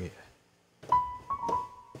 Oh yeah.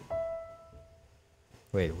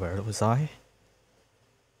 Wait, where was I?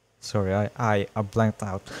 Sorry, I blanked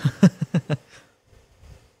out.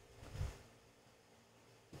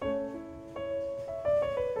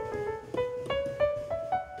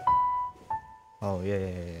 Oh yeah,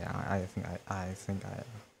 yeah, yeah, yeah. I think I.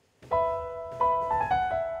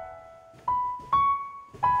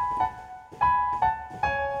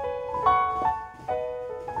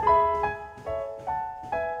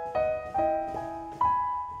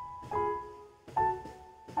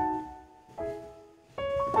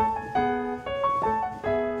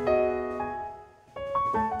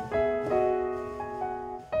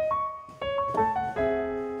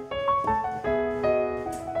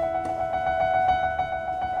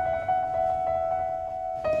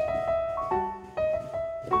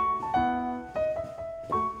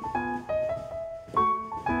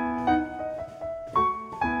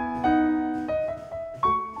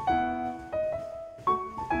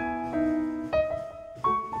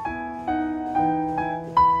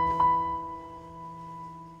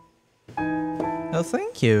 Oh,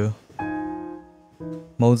 thank you.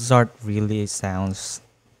 Mozart really sounds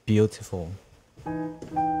beautiful.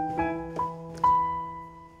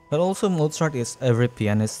 But also Mozart is every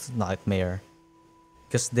pianist's nightmare.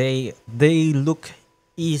 Because they look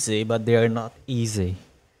easy, but they are not easy.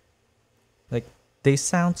 Like they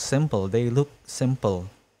sound simple, they look simple.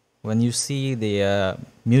 When you see the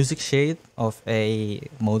music shade of a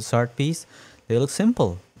Mozart piece, they look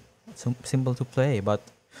simple, simple to play, but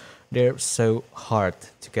they're so hard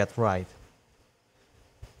to get right.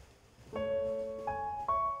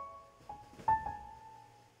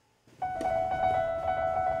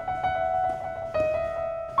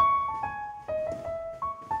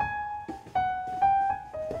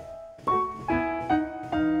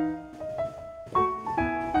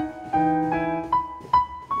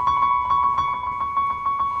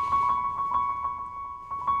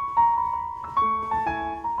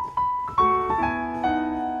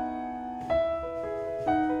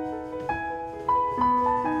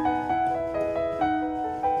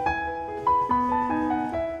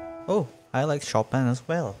 Oh, I like Chopin as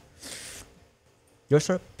well. Your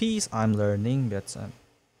sort of piece I'm learning that's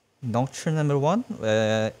Nocturne number one.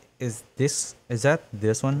 Is that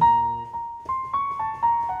this one?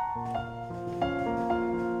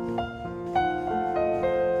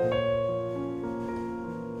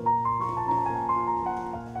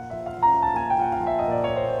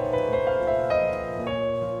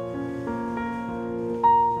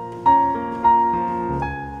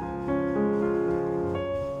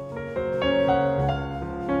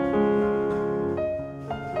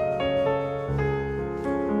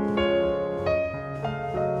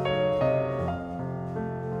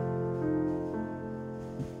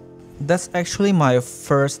 That's actually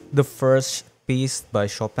the first piece by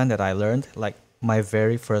Chopin that I learned, like my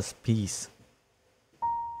very first piece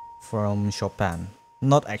from Chopin.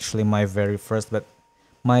 Not actually my very first, but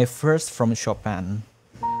my first from Chopin.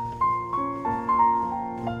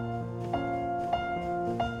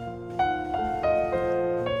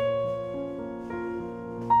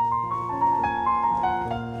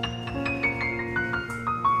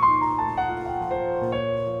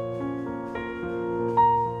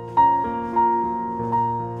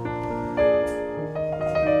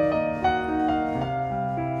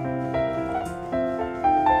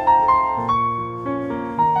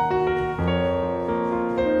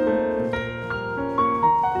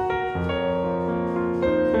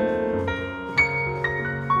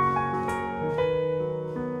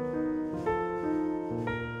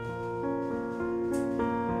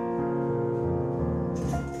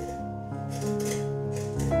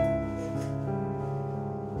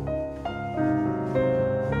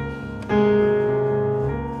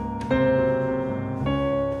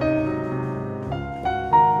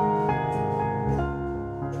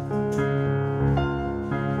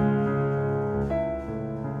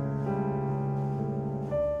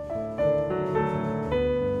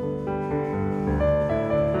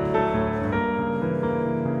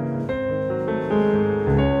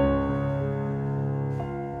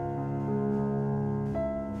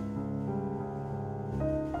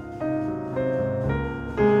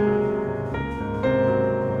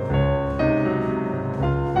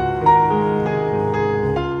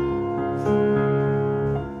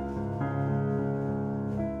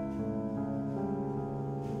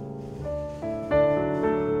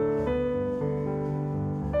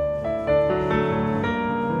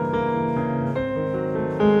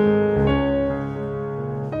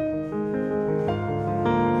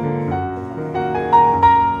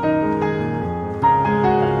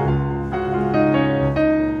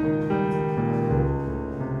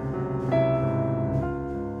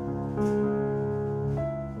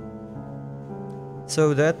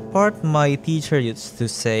 So that part my teacher used to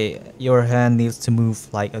say, your hand needs to move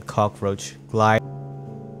like a cockroach, glide.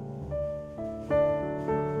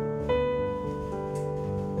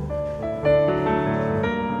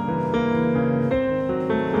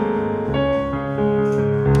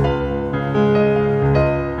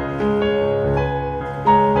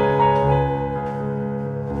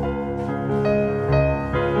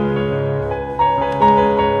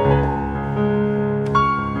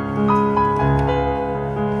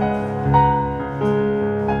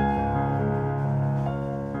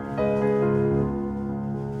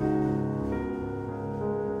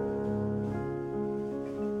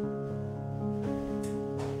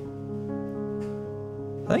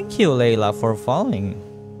 Thank you, Layla, for following.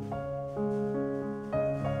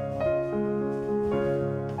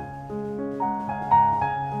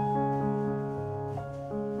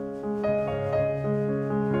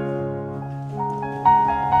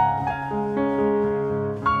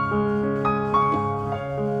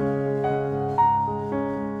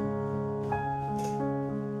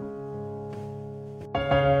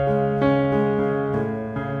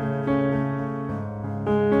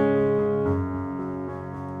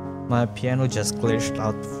 My piano just glitched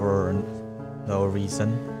out for no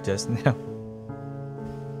reason just now.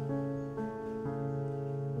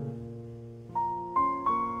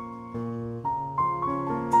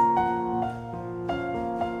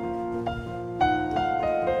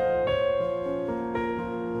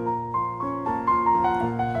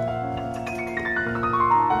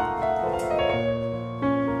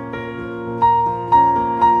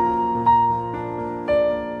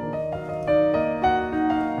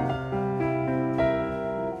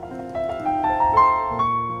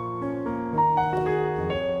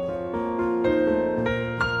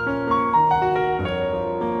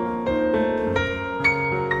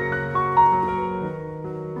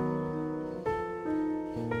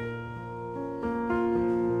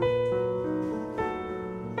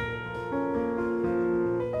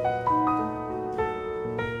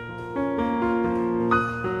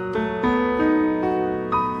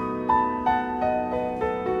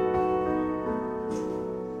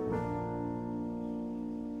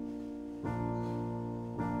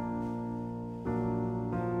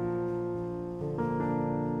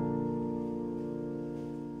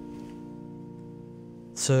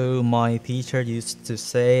 So my teacher used to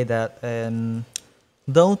say that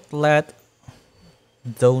don't let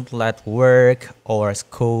don't let work or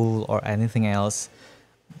school or anything else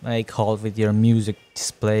make halt with your music.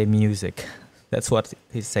 Display music. That's what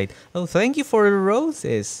he said. Oh, thank you for the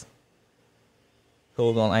roses.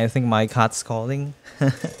 Hold on, I think my cat's calling.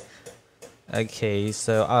 Okay,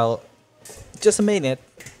 so I'll just a minute.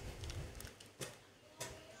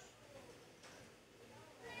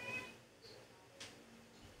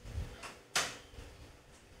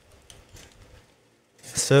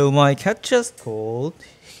 So my cat just called.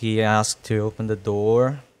 He asked to open the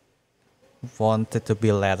door. Wanted to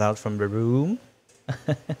be let out from the room.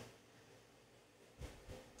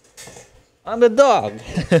 I'm the dog.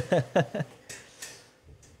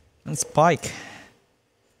 And Spike.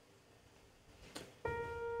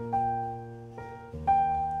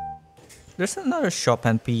 There's another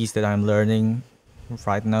Chopin piece that I'm learning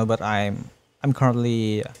right now, but I'm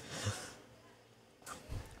currently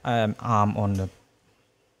on the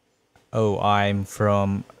I'm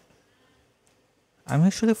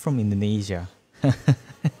actually from Indonesia.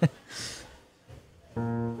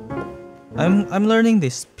 I'm learning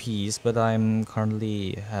this piece, but I'm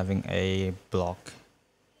currently having a block.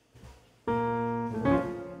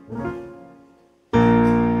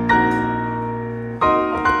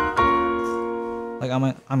 Like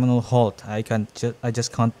I'm on a halt. I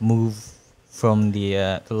just can't move from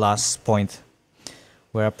the last point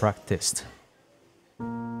where I practiced.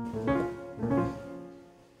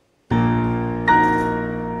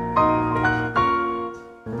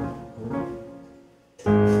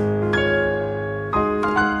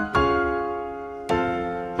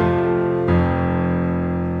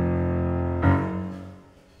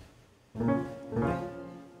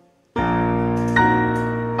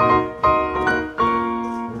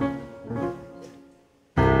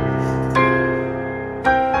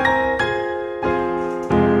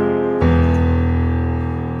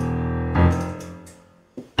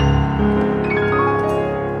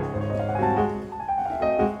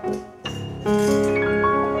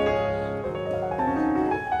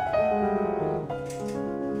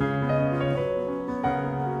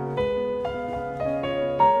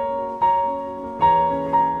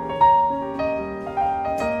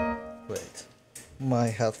 My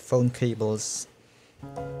headphone cables.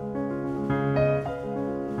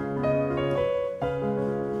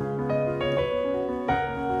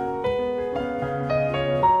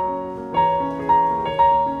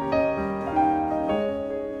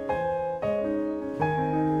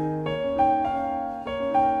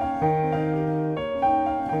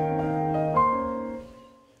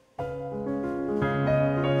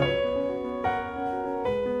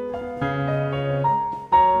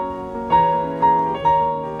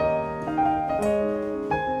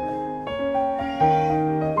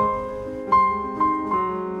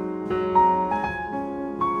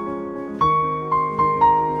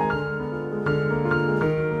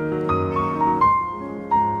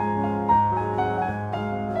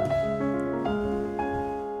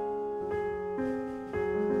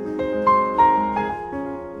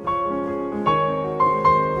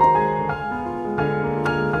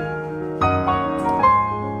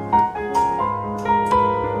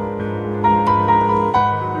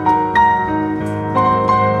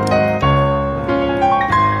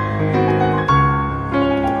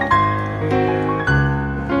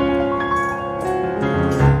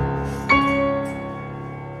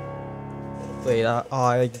 Wait,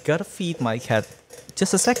 I gotta feed my cat.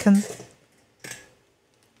 Just a second.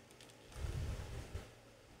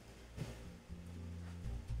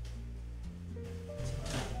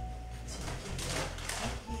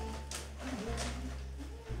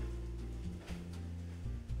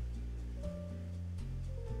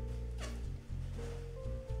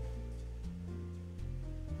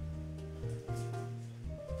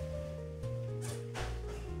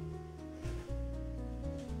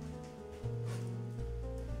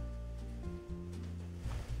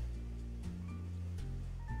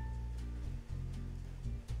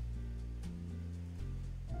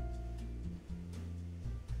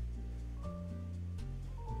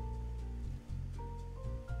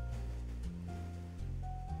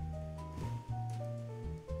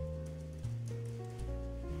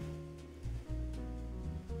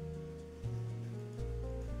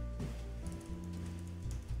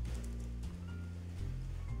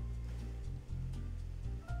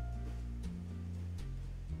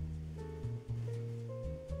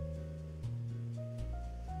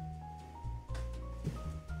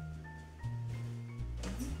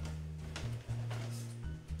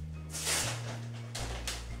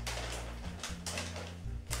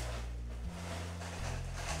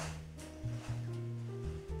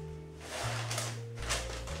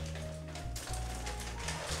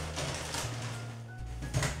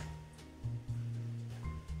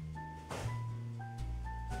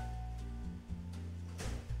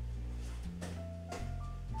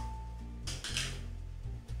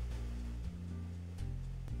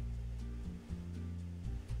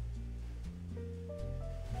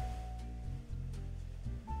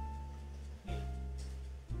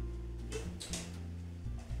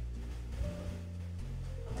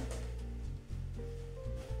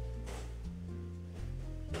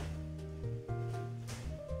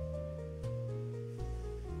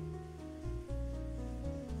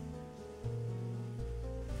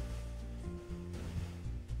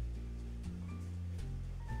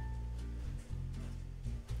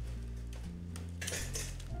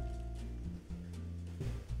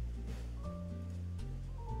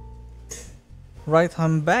 Right,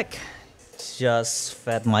 I'm back. Just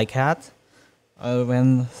fed my cat.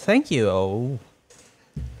 And thank you. Oh,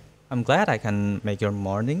 I'm glad I can make your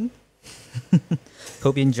morning.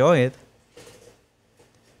 Hope you enjoy it.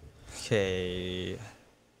 Okay,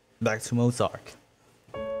 back to Mozart.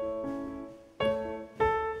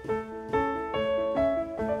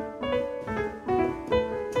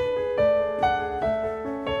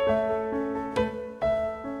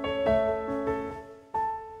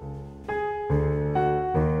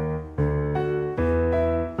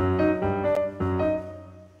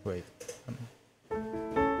 Wait.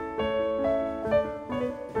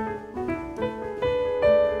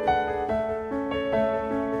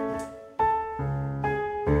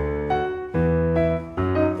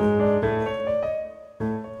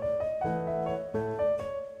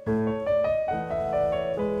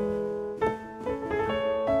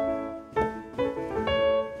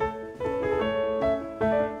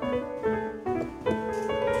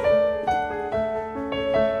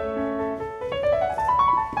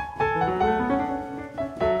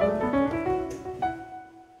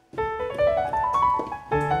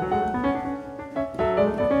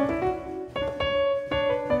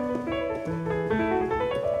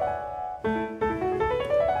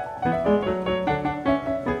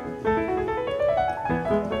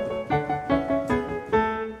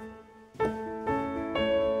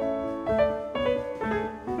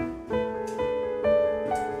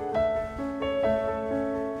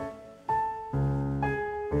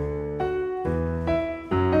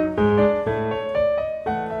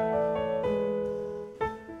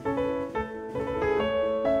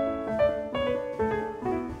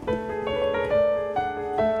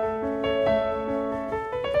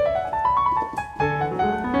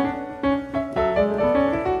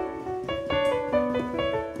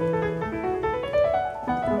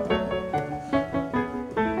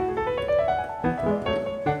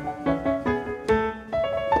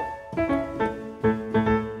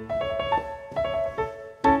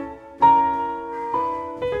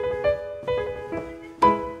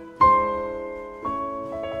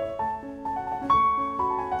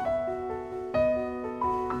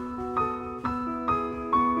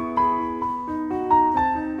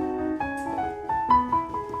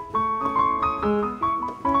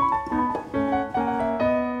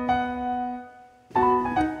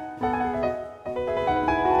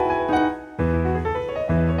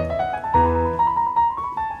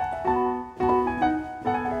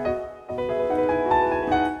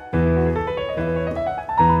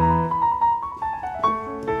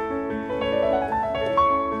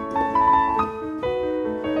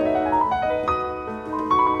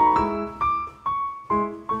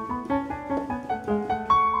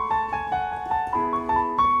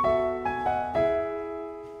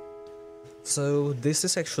 So this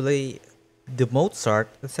is actually the Mozart.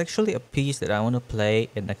 It's actually a piece that I want to play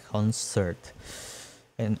in a concert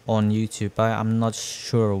and on YouTube. I'm not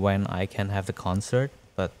sure when I can have the concert,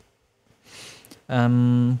 but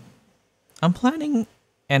um, I'm planning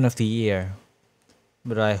end of the year.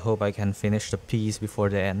 But I hope I can finish the piece before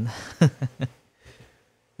the end.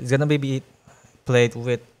 It's gonna be played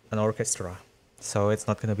with an orchestra, so it's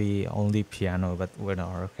not gonna be only piano, but with an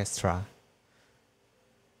orchestra.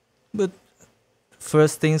 But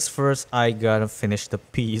first things first, I gotta finish the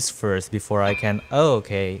piece first before I can. Oh,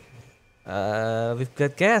 okay. We've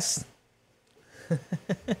got guests.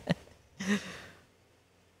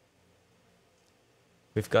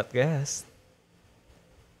 We've got guests.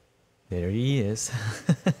 There he is.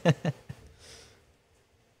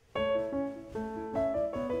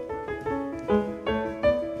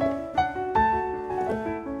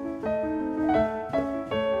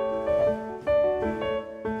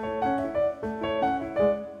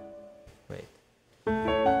 Wait.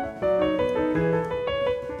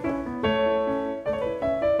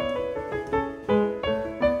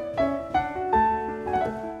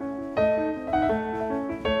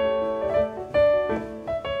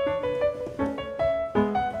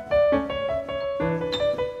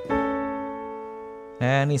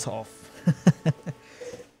 And he's off.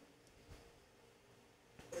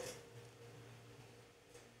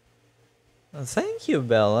 Thank you,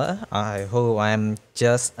 Bella. I hope I'm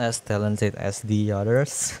just as talented as the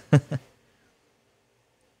others.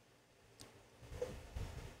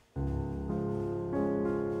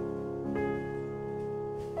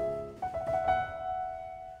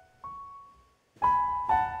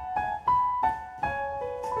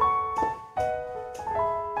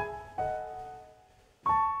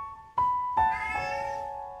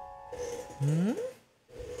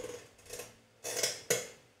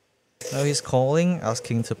 Now he's calling,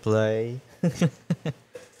 asking to play.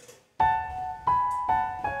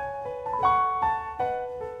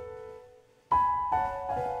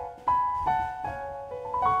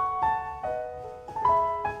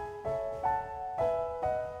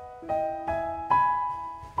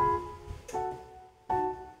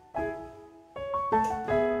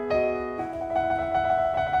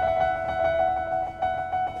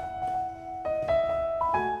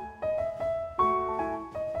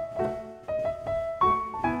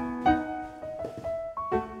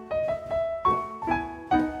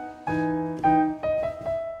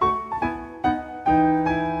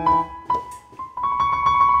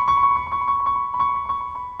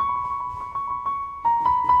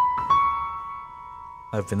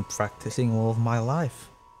 I've been practicing all of my life.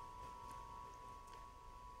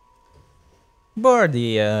 But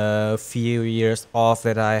the few years off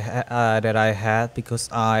that I had because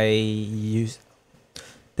I used.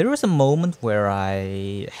 There was a moment where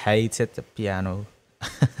I hated the piano.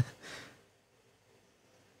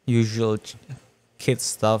 Usual kid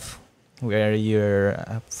stuff where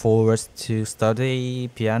you're forced to study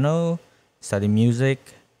piano, study music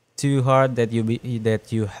too hard that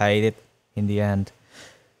you hate it in the end.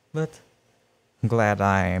 But glad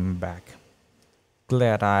I'm back.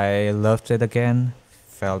 Glad I loved it again.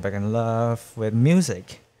 Fell back in love with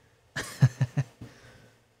music.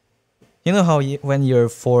 You know how when you're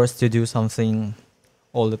forced to do something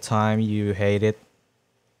all the time, you hate it,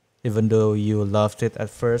 even though you loved it at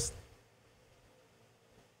first.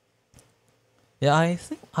 Yeah, I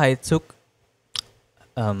think I took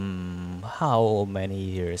how many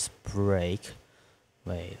years break?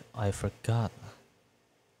 Wait, I forgot.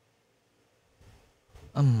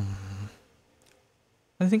 Um,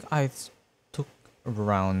 I think took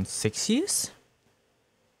around 6 years.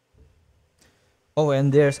 Oh,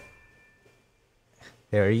 and there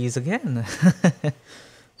he is again.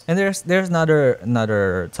 And there's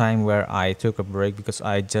another time where I took a break because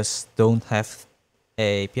I just don't have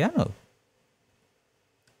a piano.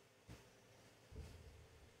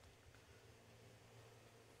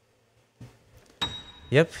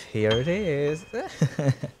 Yep, here it is.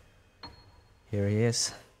 Here he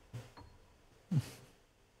is.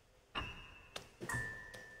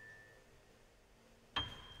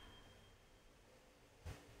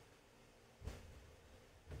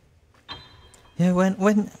 Yeah,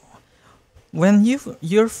 when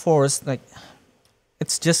you're forced, like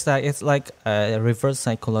it's just like it's like a reverse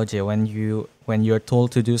psychology. When you're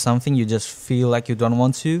told to do something, you just feel like you don't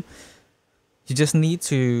want to. You just need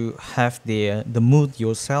to have the mood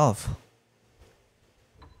yourself.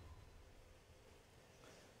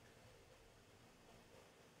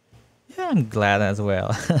 Yeah, I'm glad as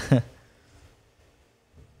well.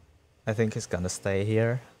 I think he's gonna stay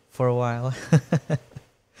here for a while.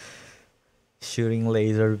 shooting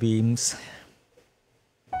laser beams.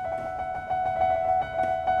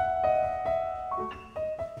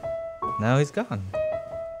 Now he's gone.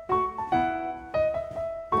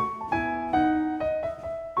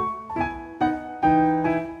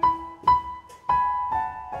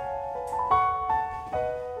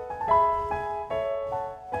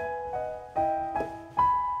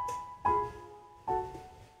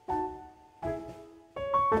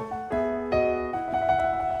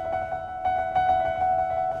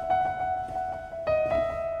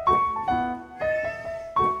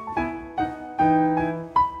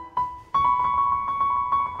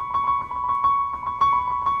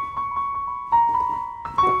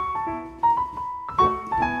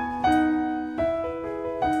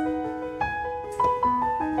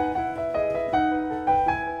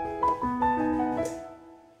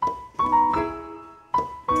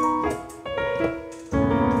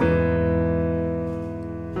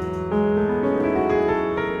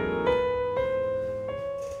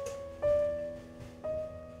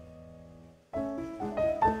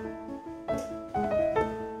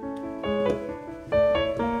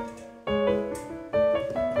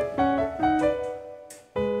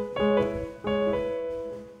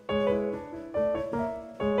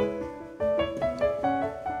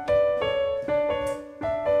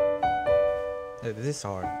 This is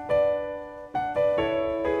hard.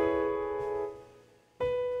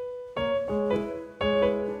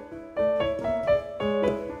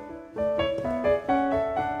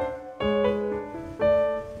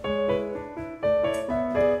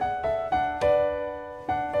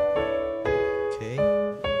 Okay.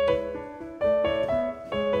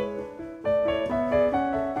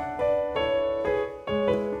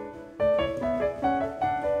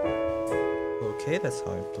 Okay, that's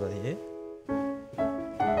how I play it.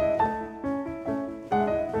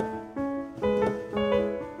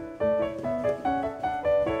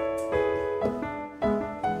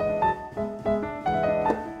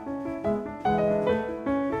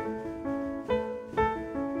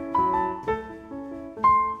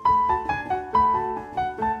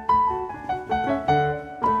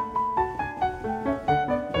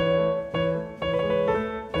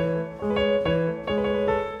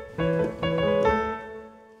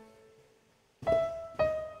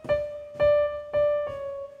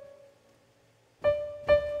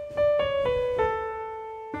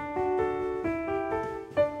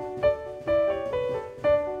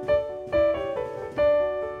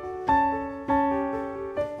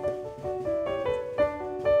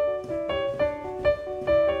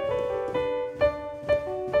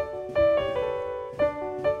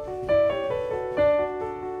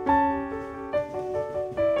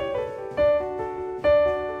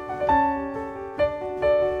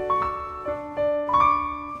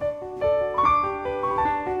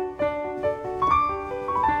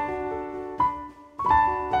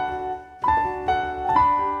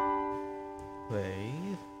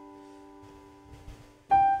 Wait.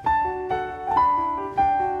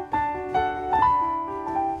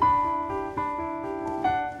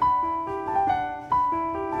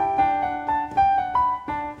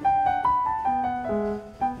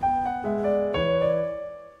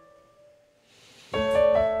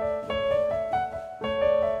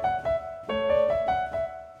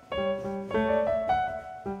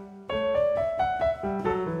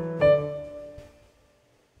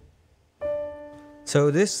 So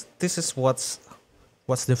this is what's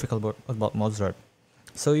difficult about Mozart.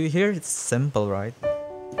 So you hear it's simple, right?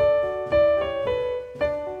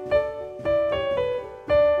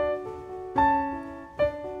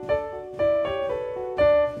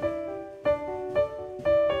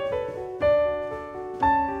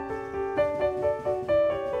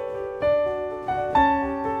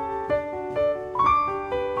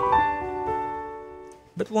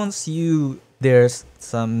 But once there's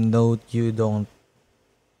some note you don't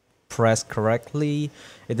press correctly,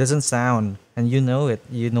 it doesn't sound, and you know it,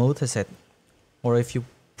 you notice it. Or if you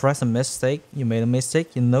press a mistake, you made a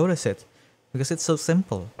mistake, you notice it, because it's so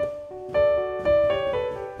simple.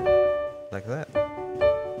 Like that.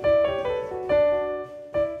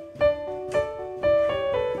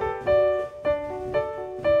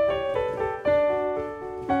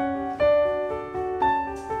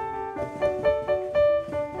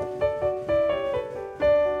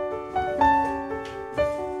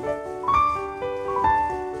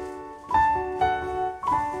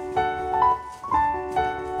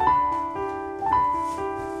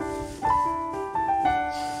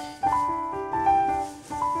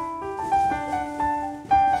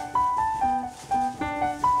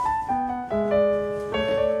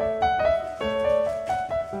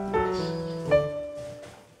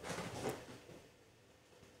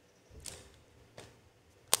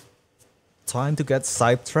 time to get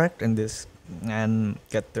sidetracked in this and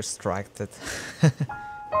get distracted.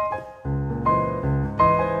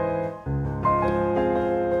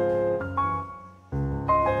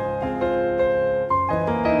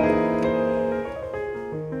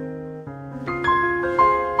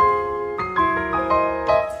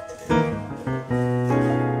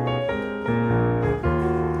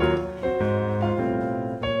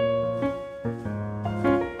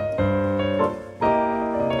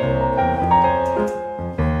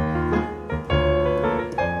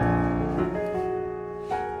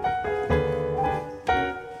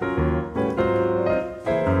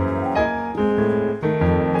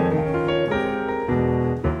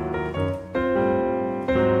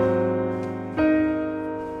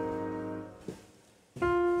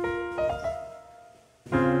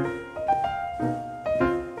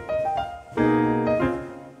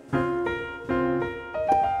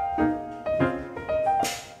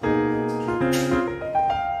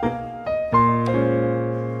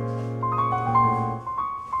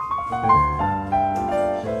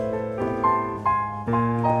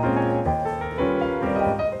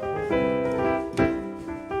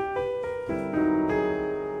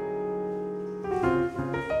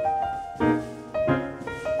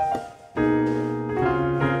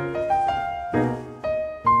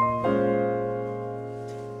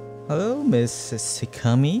 Hello, Mrs.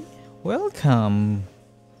 Sikami. Welcome.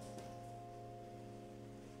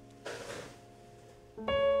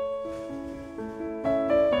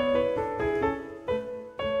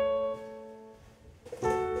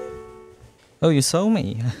 Oh, you saw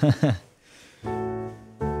me.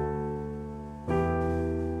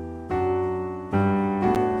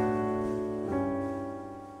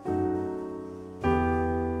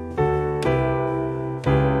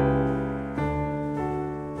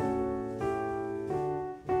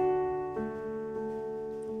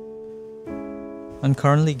 I'm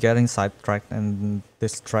currently getting sidetracked and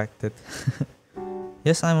distracted.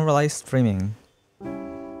 Yes, I'm live streaming.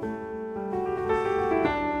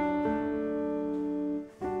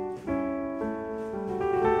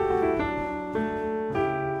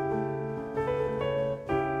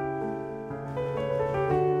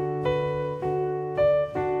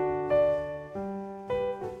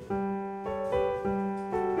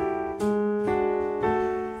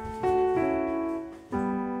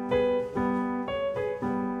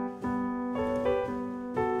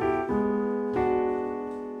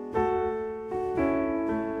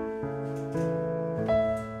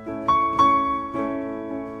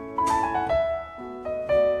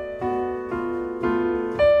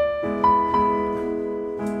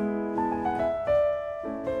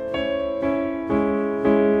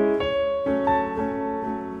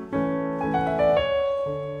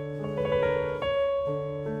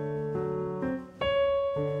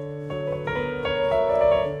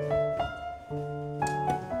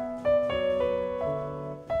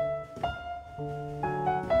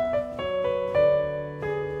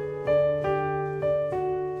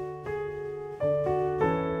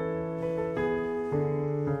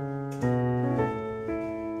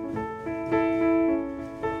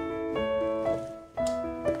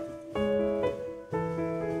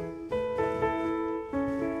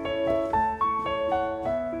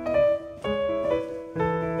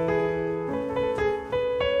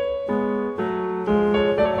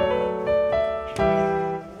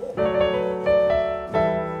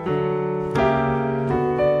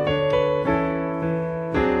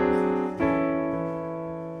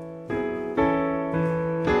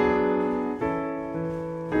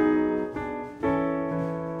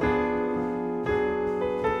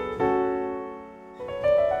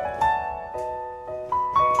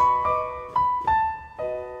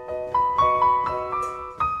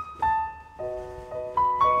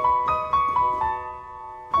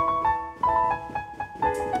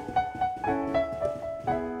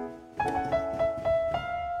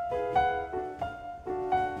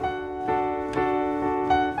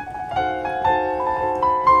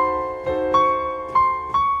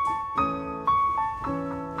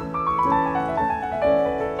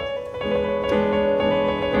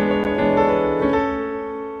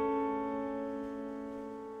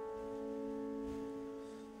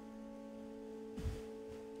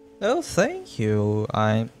 Oh, thank you.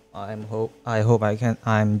 I hope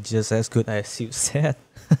I'm just as good as you said.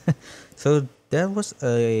 So that was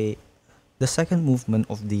the second movement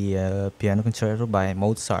of the piano concerto by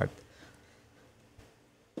Mozart.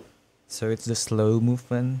 So it's the slow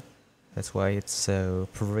movement. That's why it's so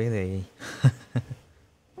pretty.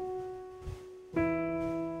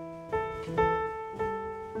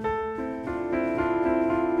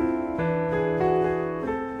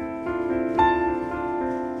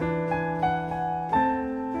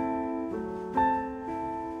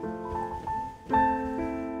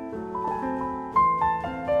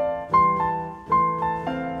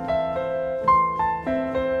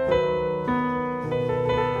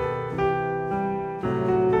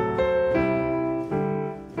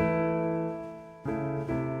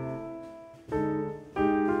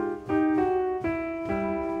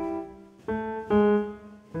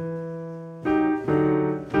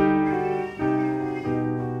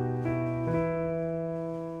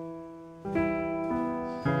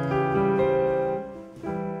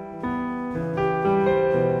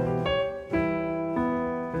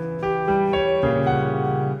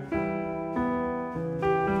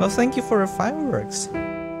 Well, thank you for the fireworks.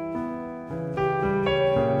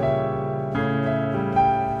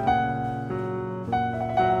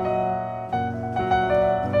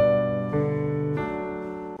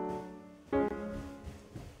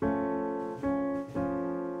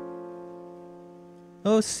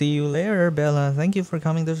 Oh, see you later, Bella. Thank you for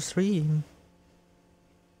coming to the stream.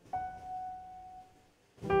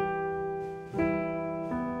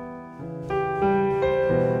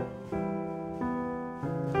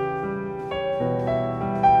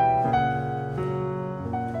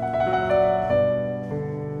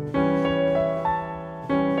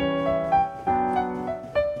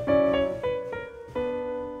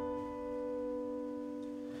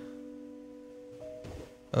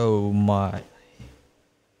 Oh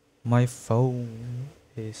my phone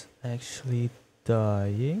is actually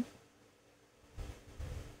dying.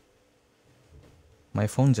 My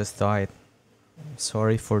phone just died.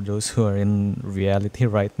 Sorry for those who are in reality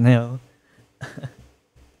right now.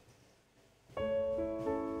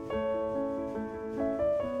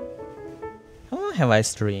 How long have I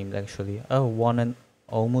streamed actually? Oh, 1 and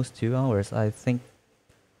almost 2 hours. I think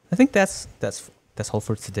that's all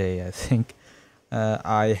for today. I think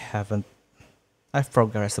I haven't. I've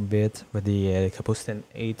progressed a bit with the Kapustin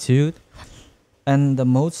Etude and the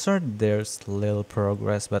Mozart. There's little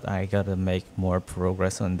progress, but I gotta make more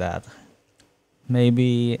progress on that.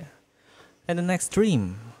 Maybe in the next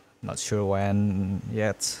stream. Not sure when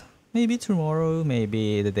yet. Maybe tomorrow.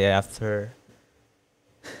 Maybe the day after.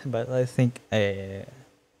 But I think I'm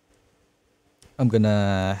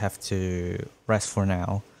gonna have to rest for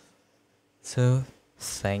now. So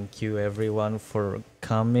thank you everyone for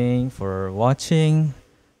coming, for watching.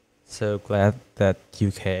 So glad that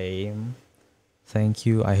you came. Thank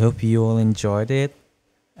you. I hope you all enjoyed it.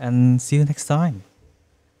 And see you next time.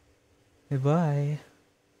 Goodbye.